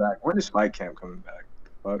bringing back? When is Fight Camp coming back?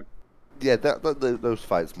 Fuck. Yeah, those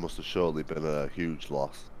fights must have surely been a huge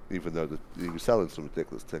loss, even though he was selling some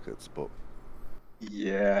ridiculous tickets. But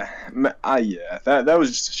yeah, that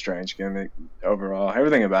was just a strange gimmick overall.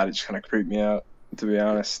 Everything about it just kind of creeped me out, to be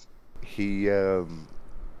honest. He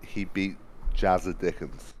beat Jazza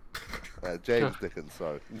Dickens, James Dickens.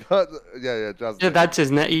 Sorry, yeah, Jazza. Yeah, that's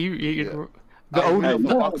his name.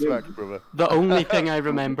 The only thing I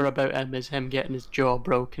remember about him is him getting his jaw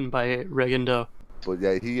broken by Rigondeaux. But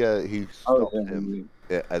yeah, he stopped him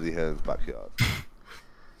at Eddie Hearn's backyard.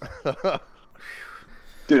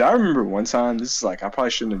 Dude, I remember one time. This is like I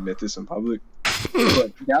probably shouldn't admit this in public.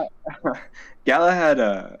 But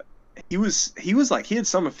Galahad, he was like he had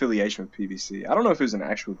some affiliation with PBC. I don't know if it was an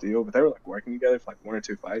actual deal, but they were like working together for like 1 or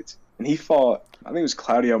 2 fights. And he fought, I think it was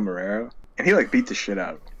Claudio Morero, and he like beat the shit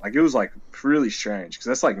out of him. Like it was like really strange because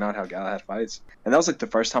that's like not how Galahad fights. And that was like the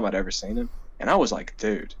first time I'd ever seen him. And I was like,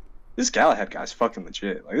 dude, this Galahad guy's fucking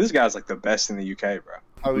legit. Like this guy's like the best in the UK, bro.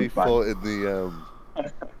 How he fought in the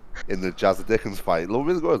in the Jazza Dickens fight. Looked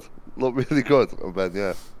really good. Looked really good. And then,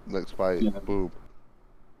 yeah, next fight, Yeah. boom.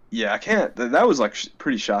 Yeah, I can't. That was like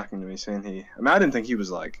pretty shocking to me seeing he. I mean, I didn't think he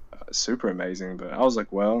was like super amazing, but I was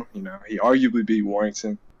like, well, you know, he arguably beat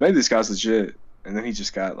Warrington. Maybe this guy's legit, and then he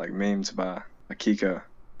just got like memed by Akiko.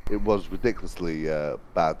 It was ridiculously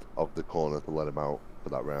bad of the corner to let him out for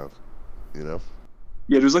that round, you know?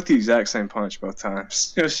 Yeah, it was like the exact same punch both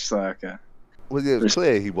times. It was just like, okay. Well, yeah, it was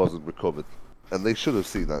clear he wasn't recovered. And they should have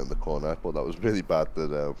seen that in the corner. I thought that was really bad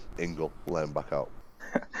that Ingle let him back out.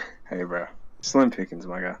 Hey, bro. Slim pickings,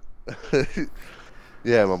 my guy.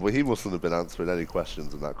 Yeah, man, but he mustn't have been answering any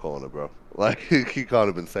questions in that corner, bro. Like, he can't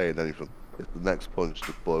have been saying anything. If the next punch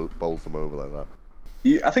just bowls him over like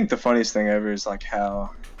that. I think the funniest thing ever is like how,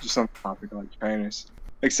 just on the topic of like trainers,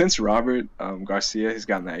 like since Robert Garcia has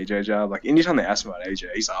gotten the AJ job, like anytime they ask him about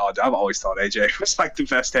AJ, he's like, oh, I've always thought AJ was like the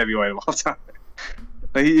best heavyweight of all time.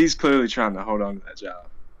 Like he's clearly trying to hold on to that job.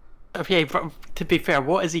 Okay, to be fair,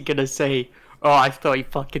 what is he gonna say? Oh, I thought he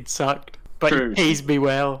fucking sucked, but True. he pays me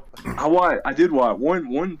well. I did watch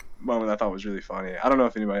one moment I thought was really funny. I don't know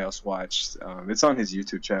if anybody else watched. It's on his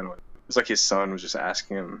YouTube channel. It's like his son was just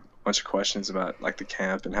asking him a bunch of questions about like the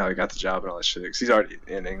camp and how he got the job and all that shit. Cause he's already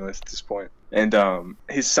in English at this point. And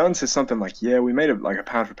his son says something like, "Yeah, we made a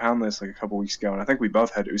pound for pound list like a couple weeks ago, and I think we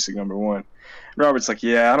both had Usyk number 1." And Robert's like,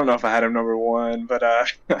 "Yeah, I don't know if I had him number 1, but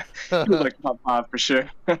he was like top 5 for sure."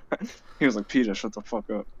 He was like, "Peter, shut the fuck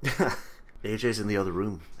up." AJ's in the other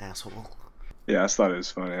room, asshole. Yeah, I just thought it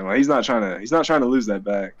was funny. Like, he's not trying to lose that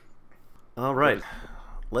bag. All right,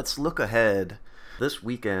 let's look ahead. This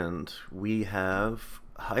weekend we have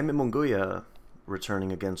Jaime Munguia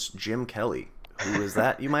returning against Jim Kelly. Who is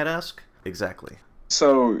that, you might ask? Exactly.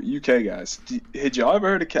 So, UK guys, had y'all ever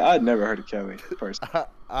heard of Kelly? I'd never heard of Kelly first.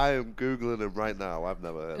 I am Googling him right now. I've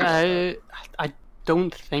never heard of him. I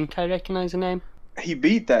don't think I recognize the name. He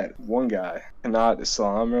beat that one guy, Kanat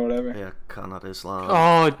Islam or whatever. Yeah, Kanat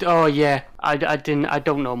Islam. Oh yeah. I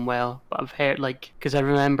don't know him well, but I've heard because I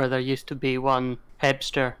remember there used to be one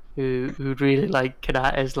hipster who really liked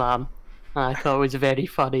Karat Islam. And I thought it was very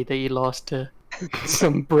funny that he lost to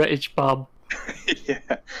some British bum.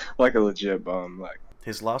 Yeah, like a legit bum. Like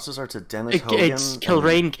His losses are to Dennis Hogan. It's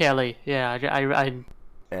Kilrain-Kelly. Yeah,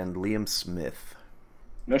 and Liam Smith.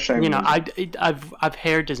 no shame. you know, I've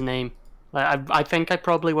heard his name. Like, I think I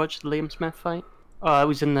probably watched the Liam Smith fight. I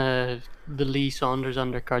was in the Lee Saunders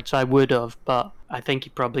undercard, so I would have, but I think he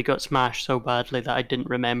probably got smashed so badly that I didn't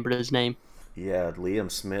remember his name. Yeah,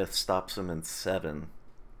 Liam Smith stops him in 7.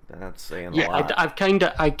 That's saying a Yeah, lot. I kind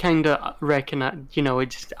of reckon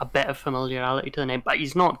it's a bit of familiarity to the name, but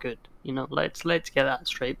he's not good. Let's get that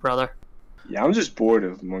straight, brother. Yeah, I'm just bored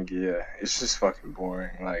of Munguia. It's just fucking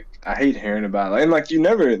boring. Like I hate hearing about it, and like you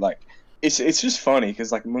never like. It's just funny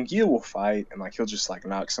because like Munguia will fight and like he'll just like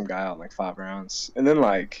knock some guy out in like 5 rounds, and then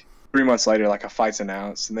like 3 months later like a fight's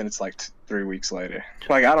announced, and then it's like 3 weeks later.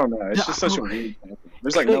 Like I don't know, it's just such a weird thing.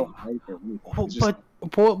 There's like no hype or anything. It's just-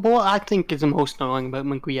 But what I think is the most annoying about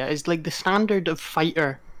Munguia is like the standard of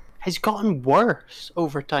fighter has gotten worse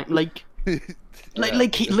over time. Like he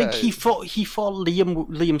fought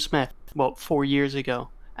Liam Smith 4 years ago,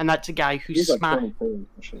 and that's a guy who he's like 22 and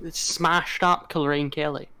shit. smashed up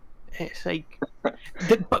Kilrain-Kelly. It's like,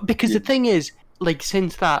 but because the thing is, like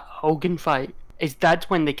since that Hogan fight, that's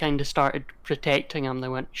when they kind of started protecting him. They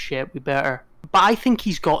went, shit, we better. But I think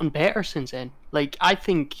he's gotten better since then. Like I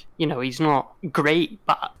think he's not great,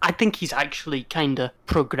 but I think he's actually kind of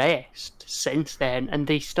progressed since then, and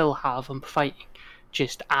they still have him fighting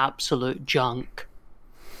just absolute junk.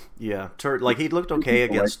 Yeah, he looked okay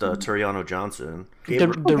against Turiano Johnson. The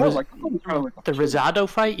Rosado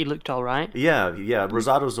fight, he looked all right. Yeah,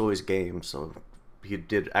 Rosado's always game, so he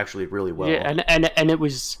did actually really well. Yeah, and it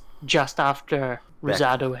was just after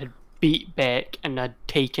Rosado had beat Beck and had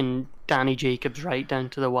taken Danny Jacobs right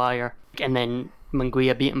down to the wire, and then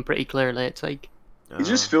Munguia beat him pretty clearly. It's like He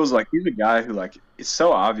just feels like he's a guy who like it's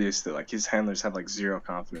so obvious that like his handlers have like zero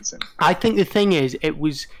confidence in him. I think the thing is,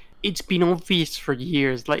 it's been obvious for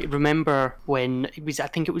years. Like, remember when I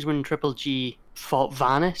think it was when Triple G fought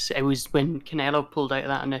Vanis. It was when Canelo pulled out of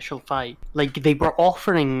that initial fight. Like, they were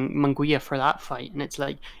offering Munguia for that fight, and it's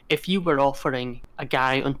like, if you were offering a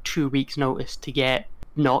guy on 2 weeks' notice to get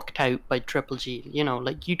knocked out by Triple G,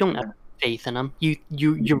 like, you don't have faith in him.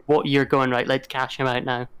 You're going, right, let's cash him out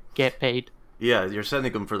now, get paid. Yeah, you're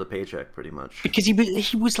sending him for the paycheck, pretty much. Because he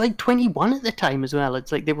was like 21 at the time as well.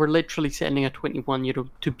 It's like they were literally sending a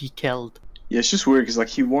 21-year-old to be killed. Yeah, it's just weird because like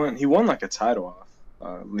he won like a title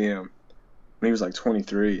off Liam when he was like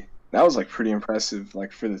 23. That was like pretty impressive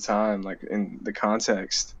like for the time, like in the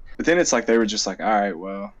context. But then it's like they were just like, all right,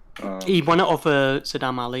 well, He won it off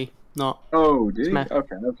Saddam Ali, not Oh, did he? Smith.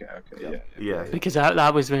 Okay, yeah. Yeah. Because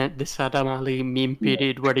that was when the Saddam Ali meme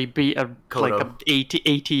period where he beat a Cotto.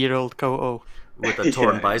 80-year-old Cotto. With a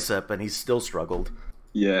torn Yeah. bicep, and he still struggled.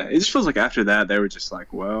 Yeah, it just feels like after that they were just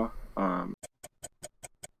like, well,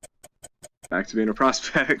 back to being a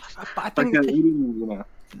prospect. But I Like think that, you know.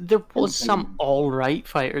 there was some alright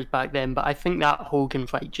fighters back then, but I think that Hogan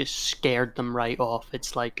fight just scared them right off.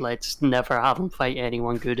 It's like, let's never have him fight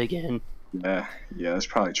anyone good again. Yeah, that's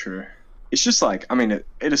probably true. It's just like, I mean,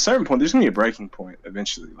 at a certain point, there's gonna be a breaking point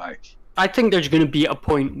eventually. Like, I think there's going to be a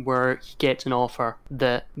point where he gets an offer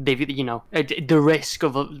that they, the risk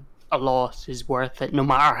of a loss is worth it, no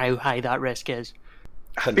matter how high that risk is.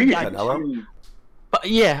 Canelo? But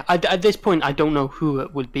yeah, at this point, I don't know who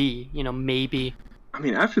it would be. Maybe. I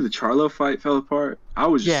mean, after the Charlo fight fell apart, I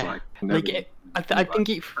was just like, never- I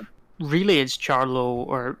think really it's Charlo,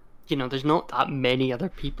 or there's not that many other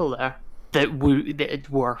people there that it's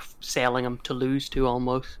worth selling him to lose to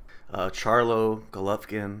almost. Charlo,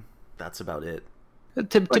 Golovkin, that's about it.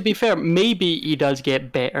 To be fair, maybe he does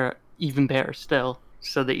get better, even better still,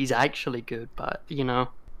 so that he's actually good. But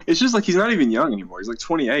it's just like he's not even young anymore. He's like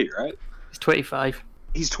 28, right? he's 25.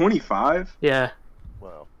 He's 25. Yeah.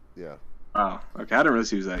 Wow. Yeah. Oh, okay. I didn't realize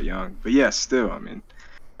he was that young. But yeah, still, I mean,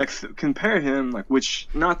 like compare him, like, which,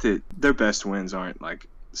 not that their best wins aren't like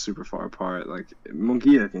super far apart. Like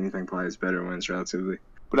Munguia, if anything, probably has better wins relatively.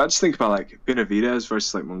 But I just think about like Benavidez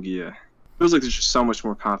versus like Munguia. It feels like there's just so much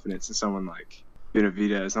more confidence in someone like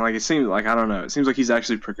Benavidez, and like it seems like, I don't know, it seems like he's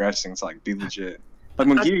actually progressing to like be legit. Like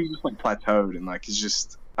Munguia, he's just like plateaued and like he's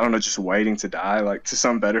just, I don't know, just waiting to die like to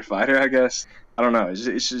some better fighter, I guess. I don't know.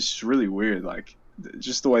 It's just really weird, like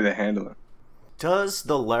just the way they handle it. Does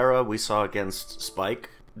the Lara we saw against Spike,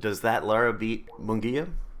 does that Lara beat Munguia?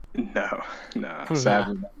 No,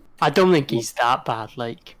 sadly. I don't think he's that bad.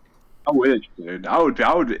 Like, I wish, dude. I would.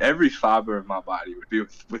 Every fiber of my body would be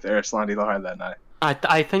with Arislandi Lara that night.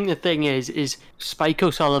 I think the thing is Spike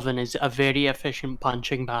O'Sullivan is a very efficient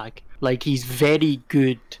punching bag. Like, he's very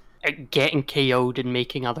good at getting KO'd and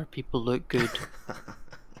making other people look good.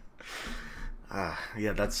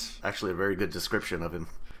 Yeah, that's actually a very good description of him.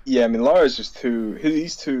 Yeah, I mean, Lara's just too.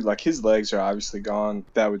 He's too, like, his legs are obviously gone.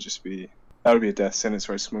 That would be a death sentence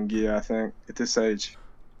for Munguia, I think, at this age.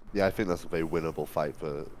 Yeah, I think that's a very winnable fight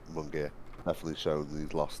for Munguia. Definitely shown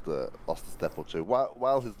he's lost a step or two.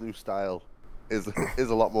 While his new style is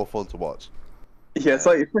a lot more fun to watch. Yeah, it's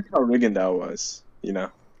like how Rigondeaux was,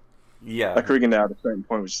 Yeah. Like Rigondeaux at a certain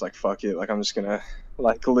point was just like, fuck it, like I'm just gonna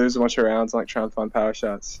like lose a bunch of rounds, and, like try and find power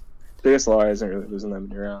shots. I guess Lara isn't really losing that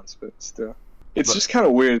many rounds, but still. It's just kind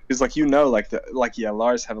of weird because,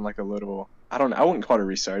 Lara's having like a little, I wouldn't call it a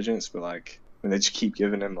resurgence, but like, they just keep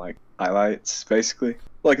giving him like highlights, basically.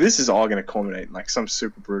 Like, this is all going to culminate in like some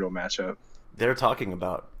super brutal matchup. They're talking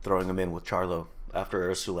about throwing him in with Charlo after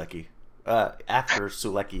Sulecki. After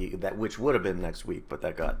Sulecki, which would have been next week, but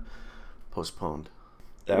that got postponed.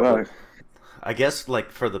 I guess,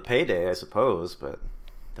 like, for the payday, I suppose, but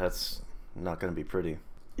that's not going to be pretty.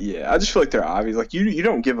 Yeah, I just feel like they're obvious. Like, you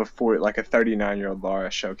don't give a 39-year-old Lara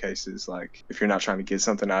showcases, like, if you're not trying to get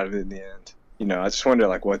something out of it in the end. I just wonder,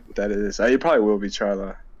 like, what that is. It probably will be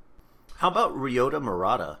Charlo. How about Ryota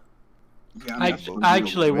Murata? Yeah,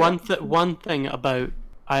 Actually, one thing about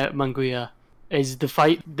Munguia is the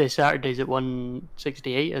fight this Saturday's at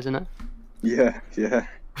 168, isn't it? Yeah.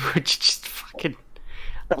 Which just fucking,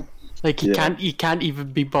 like, he can't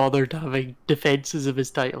even be bothered having defenses of his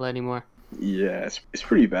title anymore. Yeah, it's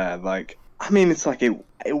pretty bad. Like, I mean, it's like, at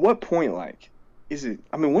what point, like, is it?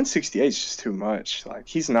 I mean, 168 is just too much. Like,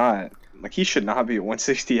 he's not. Like, he should not be at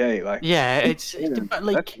 168. Like, yeah, it's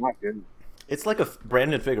like, that's not good. It's like a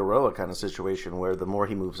Brandon Figueroa kind of situation where the more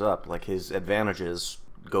he moves up, like, his advantages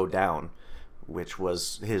go down, which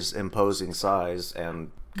was his imposing size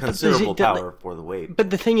and considerable power for the weight. But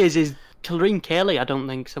the thing is Kalreen Kelly, I don't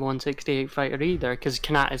think, is a 168 fighter either, because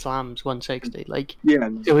Kanat Islam's 160. Like, yeah.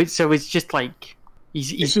 So it's just like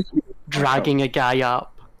he's just dragging a guy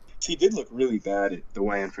up. He did look really bad at the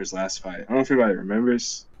weigh-in for his last fight. I don't know if anybody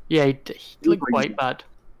remembers. Yeah, he looked quite bad.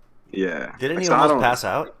 Yeah. Didn't he almost pass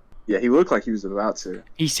out? Yeah, he looked like he was about to.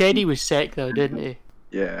 He said he was sick though, didn't he?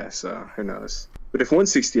 Yeah, so who knows? But if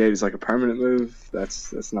 168 is like a permanent move,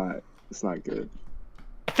 that's not good.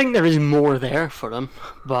 I think there is more there for him,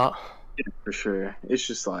 but yeah, for sure. It's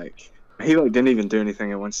just like he didn't even do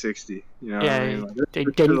anything at 160. Yeah, I mean? they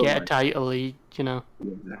didn't get a title. Yeah,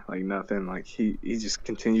 like nothing. Like he just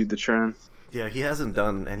continued the trend. Yeah, he hasn't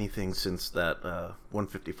done anything since that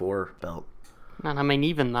 154 belt. And I mean,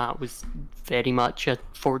 even that was very much a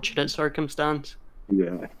fortunate circumstance.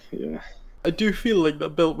 Yeah. I do feel like that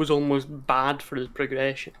belt was almost bad for his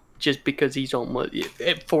progression, just because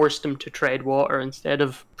it forced him to tread water instead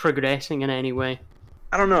of progressing in any way.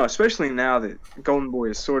 I don't know, especially now that Golden Boy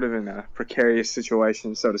is sort of in a precarious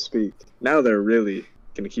situation, so to speak. Now they're really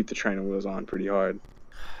going to keep the training wheels on pretty hard.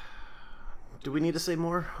 Do we need to say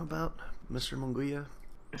more about Mr. Munguia?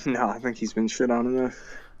 No, I think he's been shit on enough.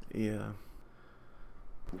 Yeah.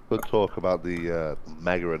 Good talk about the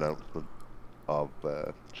mega announcement of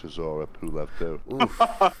Chisora-Pulev too. Oof.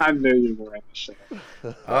 I knew you were in the show.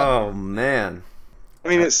 Oh, man. I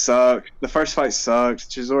mean, it sucked. The first fight sucked.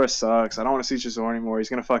 Chisora sucks. I don't want to see Chisora anymore. He's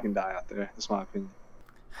going to fucking die out there. That's my opinion.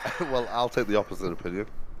 Well, I'll take the opposite opinion.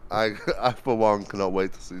 I for one, cannot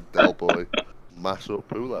wait to see Del Boy mash up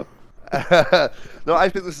Pulev. No, I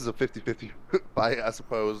think this is a 50-50 fight, I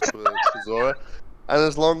suppose, for Chisora. And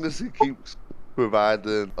as long as he keeps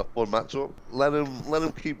providing a fun matchup, let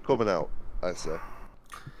him keep coming out, I say.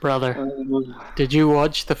 Brother, did you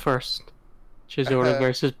watch the first Chisora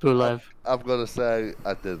versus Pulev? I've got to say,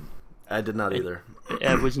 I didn't. I did not either.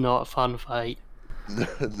 It was not a fun fight.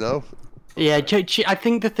 No? Yeah, I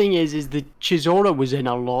think the thing is that Chisora was in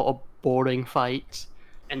a lot of boring fights,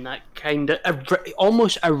 and that kind of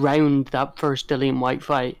almost around that first Dillian White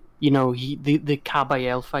fight. You know, the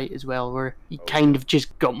Caballel fight as well, where he kind of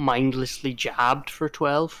just got mindlessly jabbed for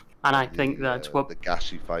 12, and I think that's what the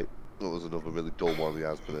Gashi fight. That was another really dull one he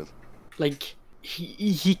has been in. Like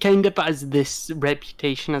he kind of has this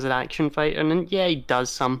reputation as an action fighter, and yeah, he does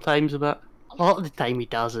sometimes, but a lot of the time he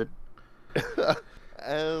doesn't.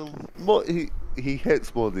 He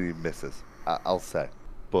hits more than he misses, I'll say.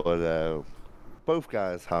 But both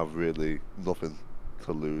guys have really nothing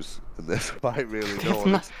to lose in this fight. Really, no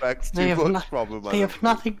one expects too much from them. They have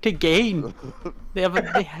nothing to gain. They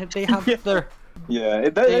have their. Yeah,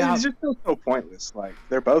 it just feels so pointless. Like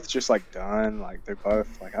they're both just like done. Like they're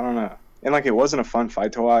both like, I don't know. And like it wasn't a fun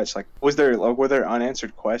fight to watch. Like were there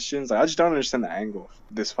unanswered questions? Like I just don't understand the angle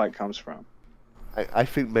this fight comes from. I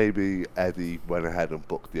think maybe Eddie went ahead and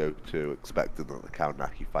booked the O2 expecting that the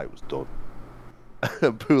Kaunaki fight was done.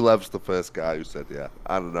 Pulev's the first guy who said, yeah.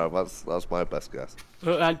 I don't know, that's my best guess.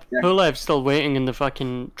 Pulev's still waiting in the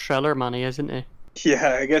fucking trailer money, isn't he?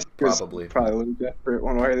 Yeah, I guess Probably. Probably a little desperate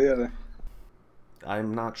one way or the other.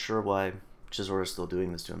 I'm not sure why Chisora's still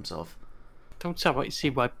doing this to himself. Don't see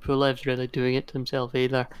why Pulev's really doing it to himself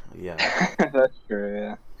either. Yeah. That's true,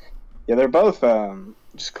 yeah. Yeah, they're both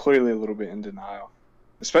just clearly a little bit in denial.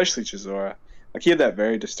 Especially Chisora. Like he had that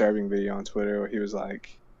very disturbing video on Twitter where he was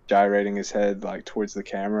like gyrating his head like towards the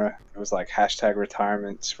camera. It was like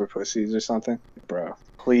 #retirements for pussies or something. Bro,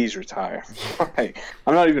 please retire. Like,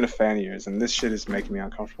 I'm not even a fan of yours, and this shit is making me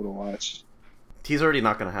uncomfortable to watch. He's already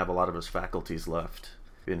not going to have a lot of his faculties left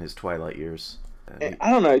in his twilight years.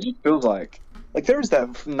 I don't know, it just feels like there was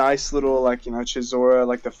that nice little like, you know, Chisora,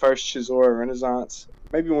 like the first Chisora Renaissance.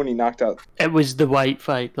 Maybe when he knocked out. It was the White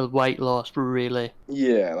fight. The White lost, really.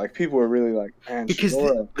 Yeah, like people were really like, man, because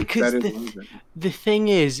Chisora, the thing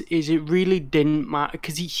is it really didn't matter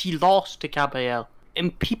because he lost to Caballel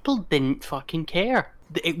and people didn't fucking care.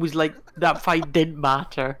 It was like that fight didn't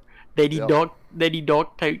matter. Then he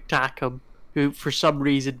knocked out Takam, who for some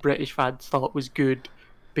reason British fans thought was good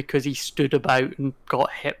because he stood about and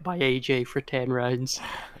got hit by AJ for 10 rounds.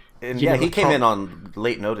 And yeah, he came in on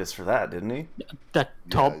late notice for that, didn't he? The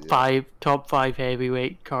top five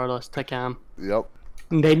heavyweight Carlos Takam. Yep.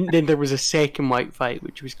 And then there was a second White fight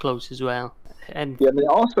which was close as well. And yeah, they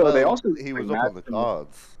also he was up on the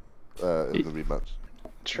cards in the rematch.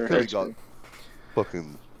 Sure. He got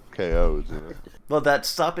fucking KO'd, you know. Well, that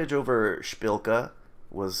stoppage over Szpilka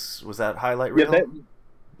was that highlight reel?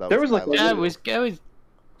 Yeah, there was like it was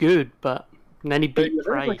good, but then he beat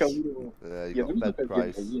Price.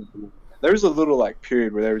 There was a little like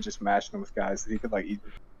period where they were just matching him with guys that he could like eat,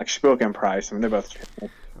 like Szpilka and Price. I mean, they're both.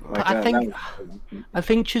 Like, I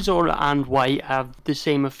think Chisora and White have the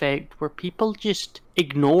same effect where people just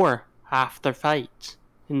ignore half their fights.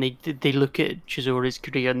 And they look at Chisora's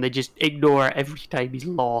career and they just ignore every time he's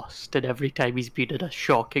lost and every time he's been in a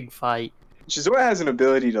shocking fight. Chisora has an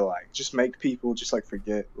ability to like just make people just like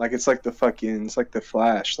forget. Like it's like the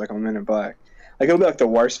Flash, like on Men in Black. Like it'll be like the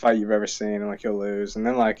worst fight you've ever seen, and like he'll lose, and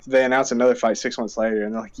then like they announce another fight 6 months later,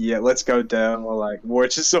 and they're like, yeah, let's go down, or like more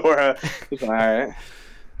Chisora. It's like, all right.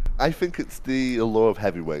 I think it's the allure of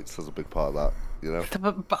heavyweights as a big part of that, you know.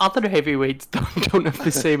 But other heavyweights don't have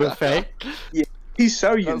the same effect. Yeah. He's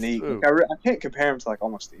so unique. Like, I can't compare him to like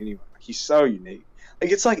almost anyone. Like, he's so unique.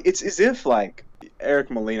 Like it's as if like Eric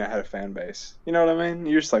Molina had a fan base. You know what I mean?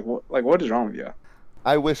 You're just like, what is wrong with you?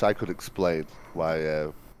 I wish I could explain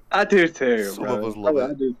why. I do too. Some bro. of us love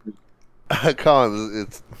it. I do too. I can't.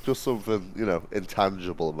 It's just something,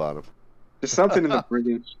 intangible about him. There's something in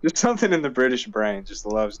the British brain just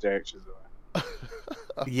loves Derek Chisora.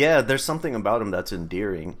 Yeah, there's something about him that's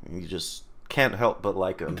endearing. You just can't help but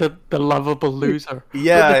like him. The lovable loser.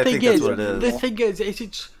 Yeah, But I think that's what it is. The thing is,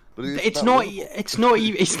 But he's it's not not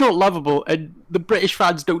it's not lovable, and the British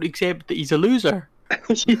fans don't accept that he's a loser.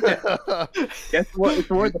 Yeah. It's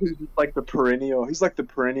more that he's just like the perennial. He's like the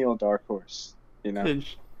perennial dark horse.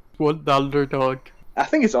 One the underdog. I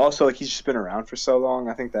think it's also like he's just been around for so long.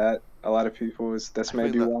 I think that a lot of people that's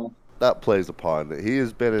maybe wrong. That plays a part in it. He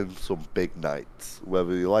has been in some big nights,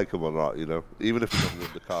 whether you like him or not. Even if he doesn't win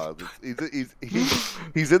the card,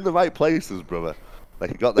 he's in the right places, brother.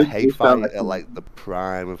 Like he got the Hay fight at like the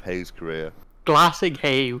prime of Hay's career. Classic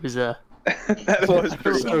Hay was a. That was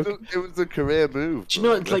pretty. It was a career move. Do you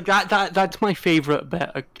know, it's like that's my favourite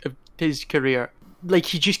bit of his career. Like,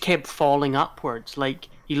 he just kept falling upwards. Like,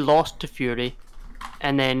 he lost to Fury,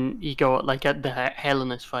 and then he got, like, at the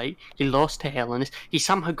Hellenist fight, he lost to Hellenist. He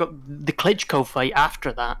somehow got the Klitschko fight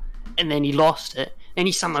after that, and then he lost it. And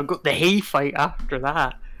he somehow got the Hay fight after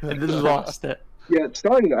that, and then lost it. Yeah, it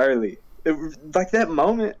started early. Like, that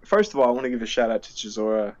moment, first of all, I want to give a shout out to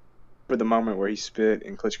Chisora for the moment where he spit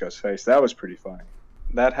in Klitschko's face. That was pretty funny.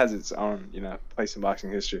 That has its own, place in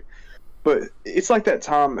boxing history. But it's like that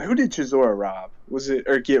time. Who did Chisora rob?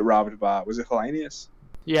 Or get robbed by? Was it Hellenius?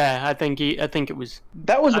 Yeah, I think it was.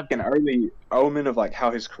 That was like an early omen of like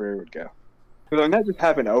how his career would go. But that just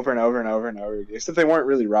happened over and over and over and over again. Except they weren't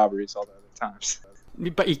really robberies all the other times.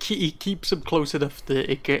 But he keeps him close enough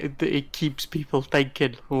that it keeps people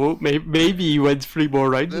thinking, oh, maybe he wins 3 more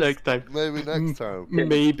rounds next time. Maybe next time.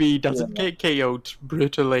 Maybe he doesn't get KO'd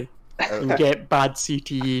brutally and get bad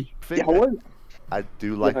CTE. I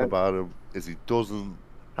do like about him is he doesn't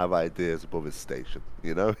have ideas above his station.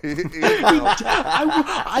 I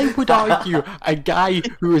would argue a guy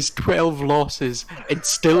who has 12 losses and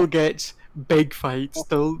still gets big fights,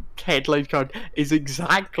 still headline card, is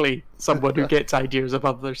exactly someone who gets ideas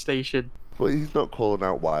above their station. But he's not calling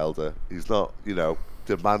out Wilder. He's not,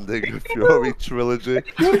 demanding a Fury trilogy.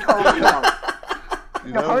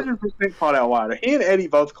 100% called out Wilder. He and Eddie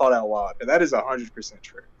both called out Wilder. That is 100%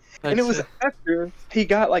 true. And it was after he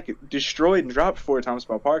got like destroyed and dropped 4 times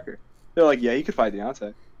by Parker. They're like, yeah, he could fight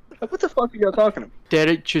Deontay. Like, what the fuck are you talking about?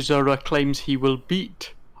 Derek Chisora claims he will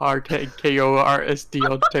beat hard-hitting KO artist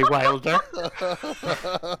Deontay Wilder.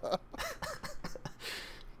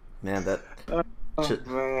 Man, that is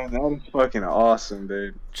fucking awesome,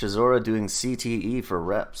 dude. Chisora doing CTE for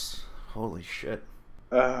reps. Holy shit.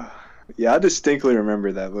 Yeah, I distinctly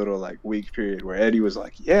remember that little like week period where Eddie was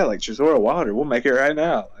like, "Yeah, like Chisora Wilder, we'll make it right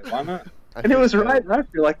now. Like, why not?" And it was right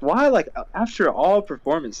after. Like, why? Like, after all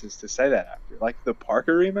performances to say that after, like the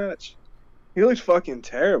Parker rematch, he looked fucking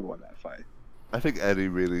terrible in that fight. I think Eddie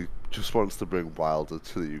really just wants to bring Wilder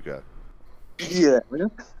to the UK. Yeah,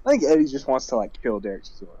 I think Eddie just wants to like kill Derek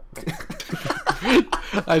Chisora.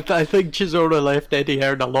 I think Chisora left Eddie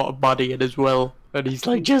Hearn a lot of money in his will, and he's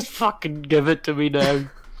like, just fucking give it to me now.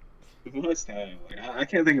 I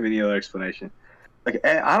can't think of any other explanation. Like,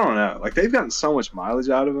 I don't know. Like, they've gotten so much mileage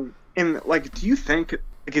out of him. And, like, do you think,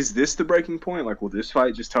 like, is this the breaking point? Like, will this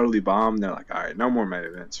fight just totally bomb? They're like, all right, no more main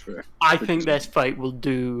events I think this fight will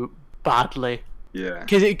do badly. Yeah.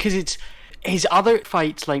 Because it's his other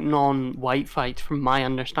fights, like non-white fights, from my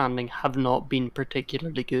understanding, have not been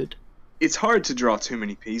particularly good. It's hard to draw too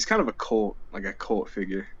many He's kind of a cult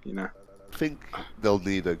figure, I think they'll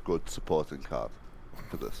need a good supporting card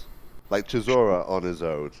for this. Like, Chisora on his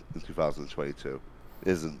own in 2022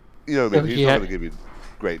 isn't, He's not going to give you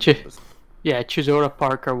great numbers. Yeah, Chisora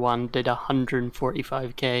Parker 1 did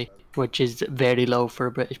 145k, which is very low for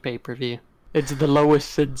a British pay-per-view. It's the lowest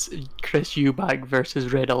since Chris Eubank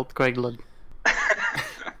versus Red Alt Quinlan.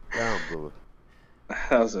 Damn, brother.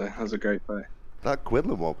 That was a great fight. That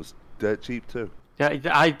Quinlan one was dirt cheap too. Yeah,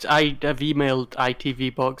 I have emailed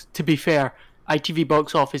ITV Box. To be fair, ITV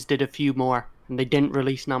Box Office did a few more, and they didn't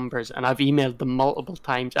release numbers, and I've emailed them multiple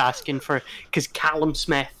times asking for, because Callum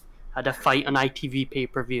Smith had a fight on ITV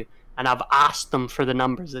pay-per-view, and I've asked them for the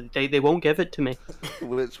numbers. They won't give it to me.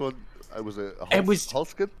 Which one? Was it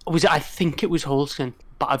Holskin? I think it was Holskin,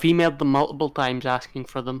 but I've emailed them multiple times asking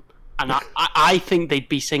for them, and I think they'd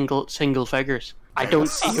be single figures. I don't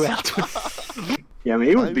see who else would. Yeah, I mean,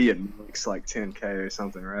 it would be at max like 10k or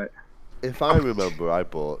something, right? If I remember, I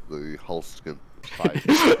bought the Holskin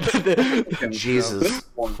fight. Jesus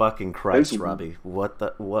fucking Christ, Robbie.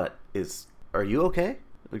 Are you okay?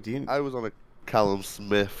 Like, I was on a Callum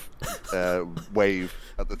Smith wave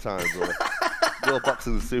at the time. World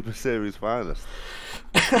Boxing Super Series finest.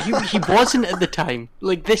 He wasn't at the time.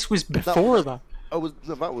 Like, this was before that.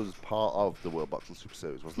 That was part of the World Boxing Super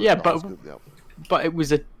Series, wasn't it? Yeah, That but was but it was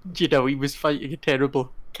he was fighting a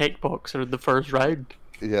terrible kickboxer in the first round.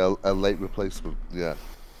 yeah, a late replacement. Yeah,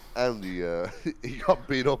 and he he got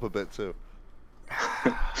beat up a bit too.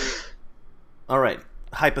 All right,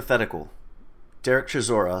 hypothetical. Derek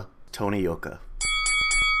Chisora, Tony Yoka.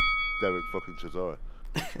 Derek fucking Chisora.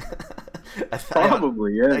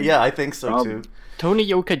 Probably, yeah. Yeah, I think so too. Tony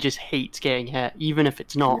Yoka just hates getting hit, even if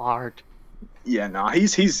it's not hard. Yeah, no,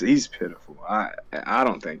 he's pitiful. I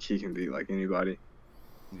don't think he can beat like anybody.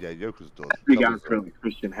 Yeah, Yoka's done. We got for like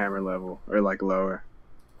Christian Hammer level or like lower.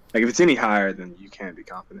 Like if it's any higher, then you can't be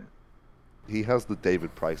confident. He has the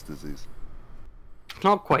David Price disease.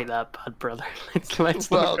 Not quite that bad, brother. Let's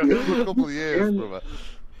Well, not give him a couple of years, brother.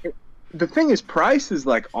 The thing is, Price is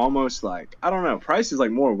like almost like I don't know. Price is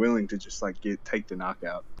like more willing to just like take the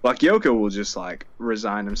knockout. Like Yoka will just like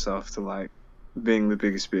resign himself to like being the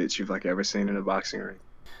biggest bitch you've like ever seen in a boxing ring.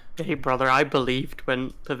 Hey, brother, I believed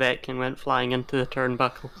when Povetkin went flying into the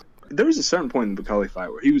turnbuckle. There was a certain point in the Buckley fight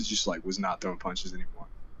where he was just like was not throwing punches anymore.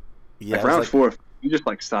 Yeah, Like round 4, he just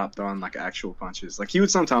like stopped throwing like actual punches. Like he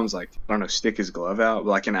would sometimes like I don't know stick his glove out,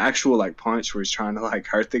 but like an actual like punch where he's trying to like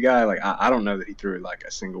hurt the guy. Like I don't know that he threw like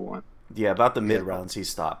a single one. Yeah, about the mid rounds he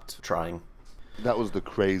stopped trying. That was the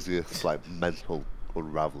craziest like mental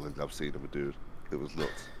unraveling I've seen of a dude. It was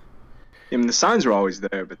nuts. I mean, the signs were always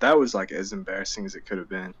there, but that was like as embarrassing as it could have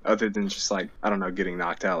been. Other than just like I don't know, getting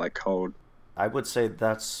knocked out like cold. I would say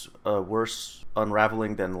that's a worse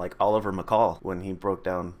unraveling than like Oliver McCall when he broke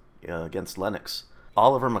down against Lennox.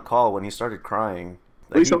 Oliver McCall when he started crying.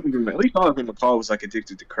 At least Oliver McCall was like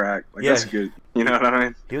addicted to crack. Like Yeah. that's good. You know what I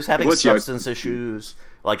mean? He was having What's your- substance issues.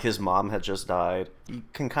 Like his mom had just died. You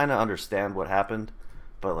can kind of understand what happened,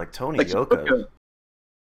 but like Tony Like, Yoka,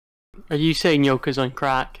 Are you saying Yoka's on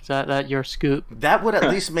crack? Is that your scoop? that would at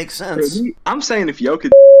least make sense. I'm saying if Yoka.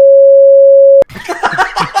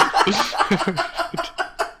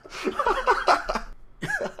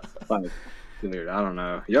 Like, dude, I don't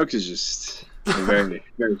know. Yoka's just a very,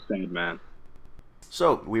 very sad man.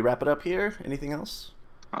 So we wrap it up here. Anything else?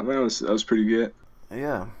 I think that was pretty good.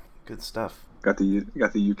 Yeah, good stuff. Got the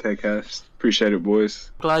UK cast. Appreciate it,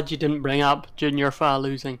 boys. Glad you didn't bring up Junior Fa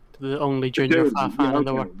losing to the only Junior Dude, Fa fan in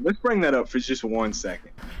the okay, world. let's bring that up for just 1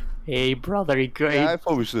 second. Hey, brother, Yeah, I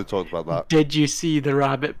thought we should have talked about that. did you see the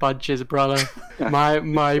rabbit punches, brother?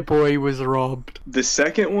 my boy was robbed. The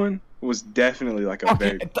second one was definitely like a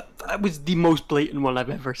Okay, very. that was the most blatant one I've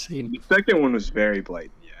ever seen. The second one was very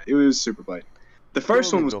blatant. Yeah, it was super blatant. The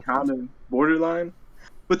first one was kind of borderline,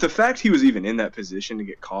 but the fact he was even in that position to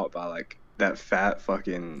get caught by like that fat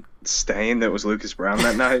fucking stain that was Lucas Brown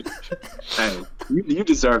that night, hey, you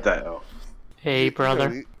deserve that L. Hey,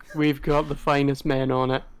 brother, we've got the finest men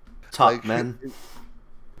on it. Top Like, men.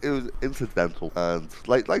 It was incidental, and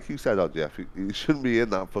like you said, Jeff, he shouldn't be in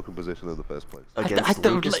that fucking position in the first place. Against I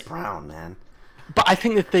don't Lucas like- Brown, man. But I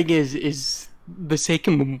think the thing is the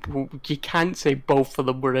second one, you can't say both of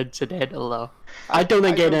them were incidental, though. I don't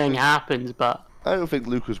think anything happens, but I don't think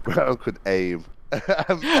Lucas Brown could aim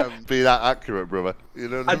and be that accurate, brother. You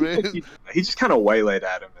know what I mean? think he just kind of waylaid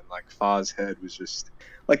at him, and like Fa's head was just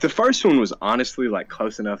like the first one was honestly like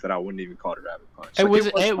close enough that I wouldn't even call it a rabbit punch.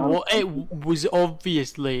 it was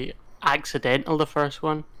obviously accidental, the first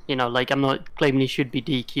one. You know, like, I'm not claiming he should be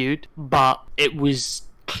DQ'd, but it was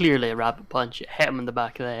clearly a rabbit punch. It hit him in the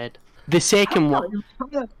back of the head. The second one,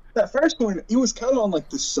 That first one, it was kind of on like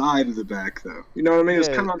the side of the back, though. You know what I mean? It was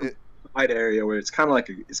kind of on the side area where it's kind of like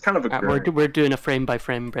a we're doing a frame by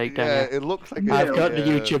frame breakdown Yeah, here. it looks like I've got the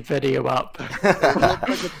YouTube video up.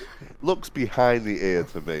 it looks behind the ear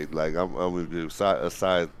to me. Like I'm gonna do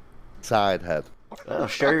a side head. Oh,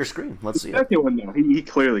 share your screen. Let's see The it. second one, though, he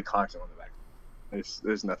clearly clocked him on the back.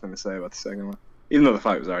 There's nothing to say about the second one, even though the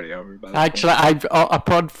fight was already over. By that Actually,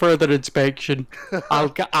 upon further inspection,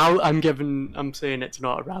 I'm saying it's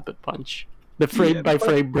not a rabbit punch. The frame by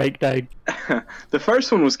frame breakdown. point. The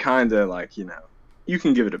first one was kind of like, you know, you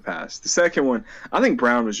can give it a pass. The second one, I think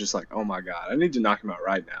Brown was just like, oh my god, I need to knock him out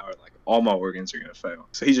right now, or like all my organs are gonna fail.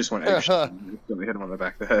 So he just went extra and really hit him on the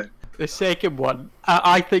back of the head. The second one,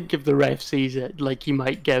 I think if the ref sees it, like, he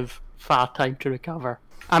might give Fa time to recover.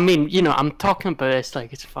 I mean, you know, I'm talking about this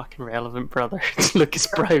like it's fucking relevant, brother. It's Lucas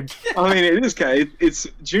Brown. I mean, it is kind of, it's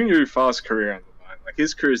Junior Fa's career on the line. Like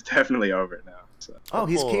his career is definitely over now. So. Oh,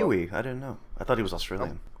 he's Kiwi. I didn't know. I thought he was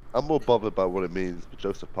Australian. I'm more bothered about what it means for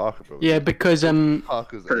Joseph Parker, bro. Yeah, because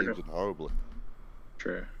Parker's aging horribly.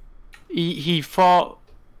 True. he fought.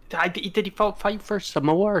 Did he fight for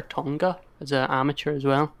Samoa or Tonga as an amateur as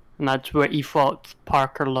well? And that's where he fought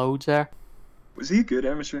Parker loads there. Was he a good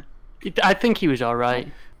amateur? I think he was all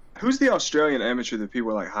right. Who's the Australian amateur that people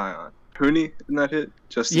were like high on? Hooney in that hit?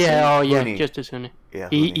 Justice Yeah, Hooney? oh yeah, Hooney. Justice Hooney. Yeah,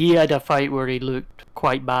 He Hooney. he had a fight where he looked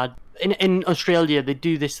quite bad. In Australia, they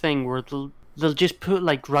do this thing where they'll just put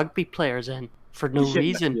like rugby players in for no Yeah,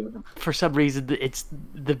 reason. yeah. For some reason, it's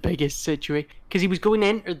the biggest situation. Because he was going to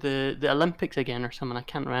enter the Olympics again or something. I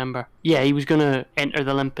can't remember. Yeah, he was going to enter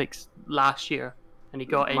the Olympics last year, and he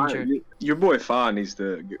got injured. Your boy Fa needs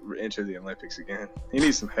to enter the Olympics again. He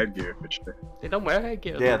needs some headgear for sure. They don't wear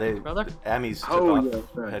headgear, Yeah, brother. Amis took Oh, off yeah,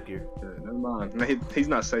 right. headgear. Yeah, never mind. He's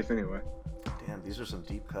not safe anyway. Damn, these are some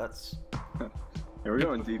deep cuts. Yeah, we're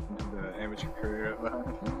going deep into the amateur career of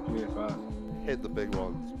GFI. Hit the big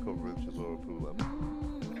ones, covering Chisora-Pulev.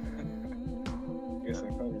 I guess that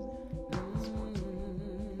covers it.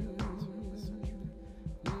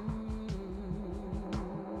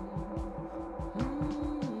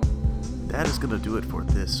 That is going to do it for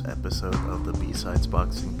this episode of the B-Sides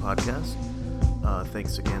Boxing Podcast.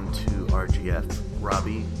 Thanks again to RGF,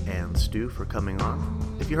 Robbie, and Stu for coming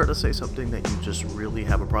on. If you heard us say something that you just really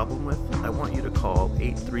have a problem with, I want you to call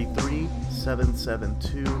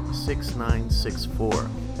 833-772-6964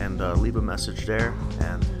 and leave a message there,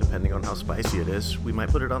 and depending on how spicy it is, we might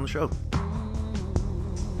put it on the show.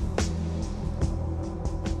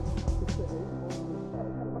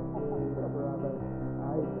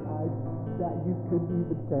 That you couldn't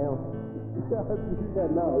even tell. Yeah,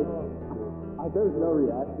 no. There's no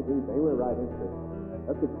reaction. They went right into it.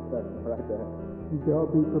 That's a professional right there. You gotta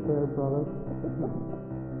be prepared, brother.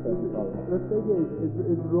 The thing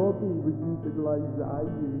is Robbie, when you did like that,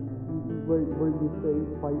 when you say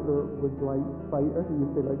fighter was like fighter, you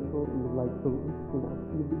say like Fulton was like Fulton.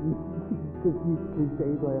 Because you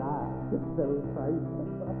cliches like that. So it's right.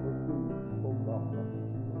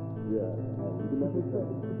 Yeah, you never said.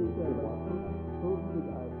 Fulton,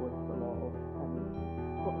 I've watched a lot of,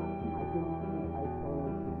 and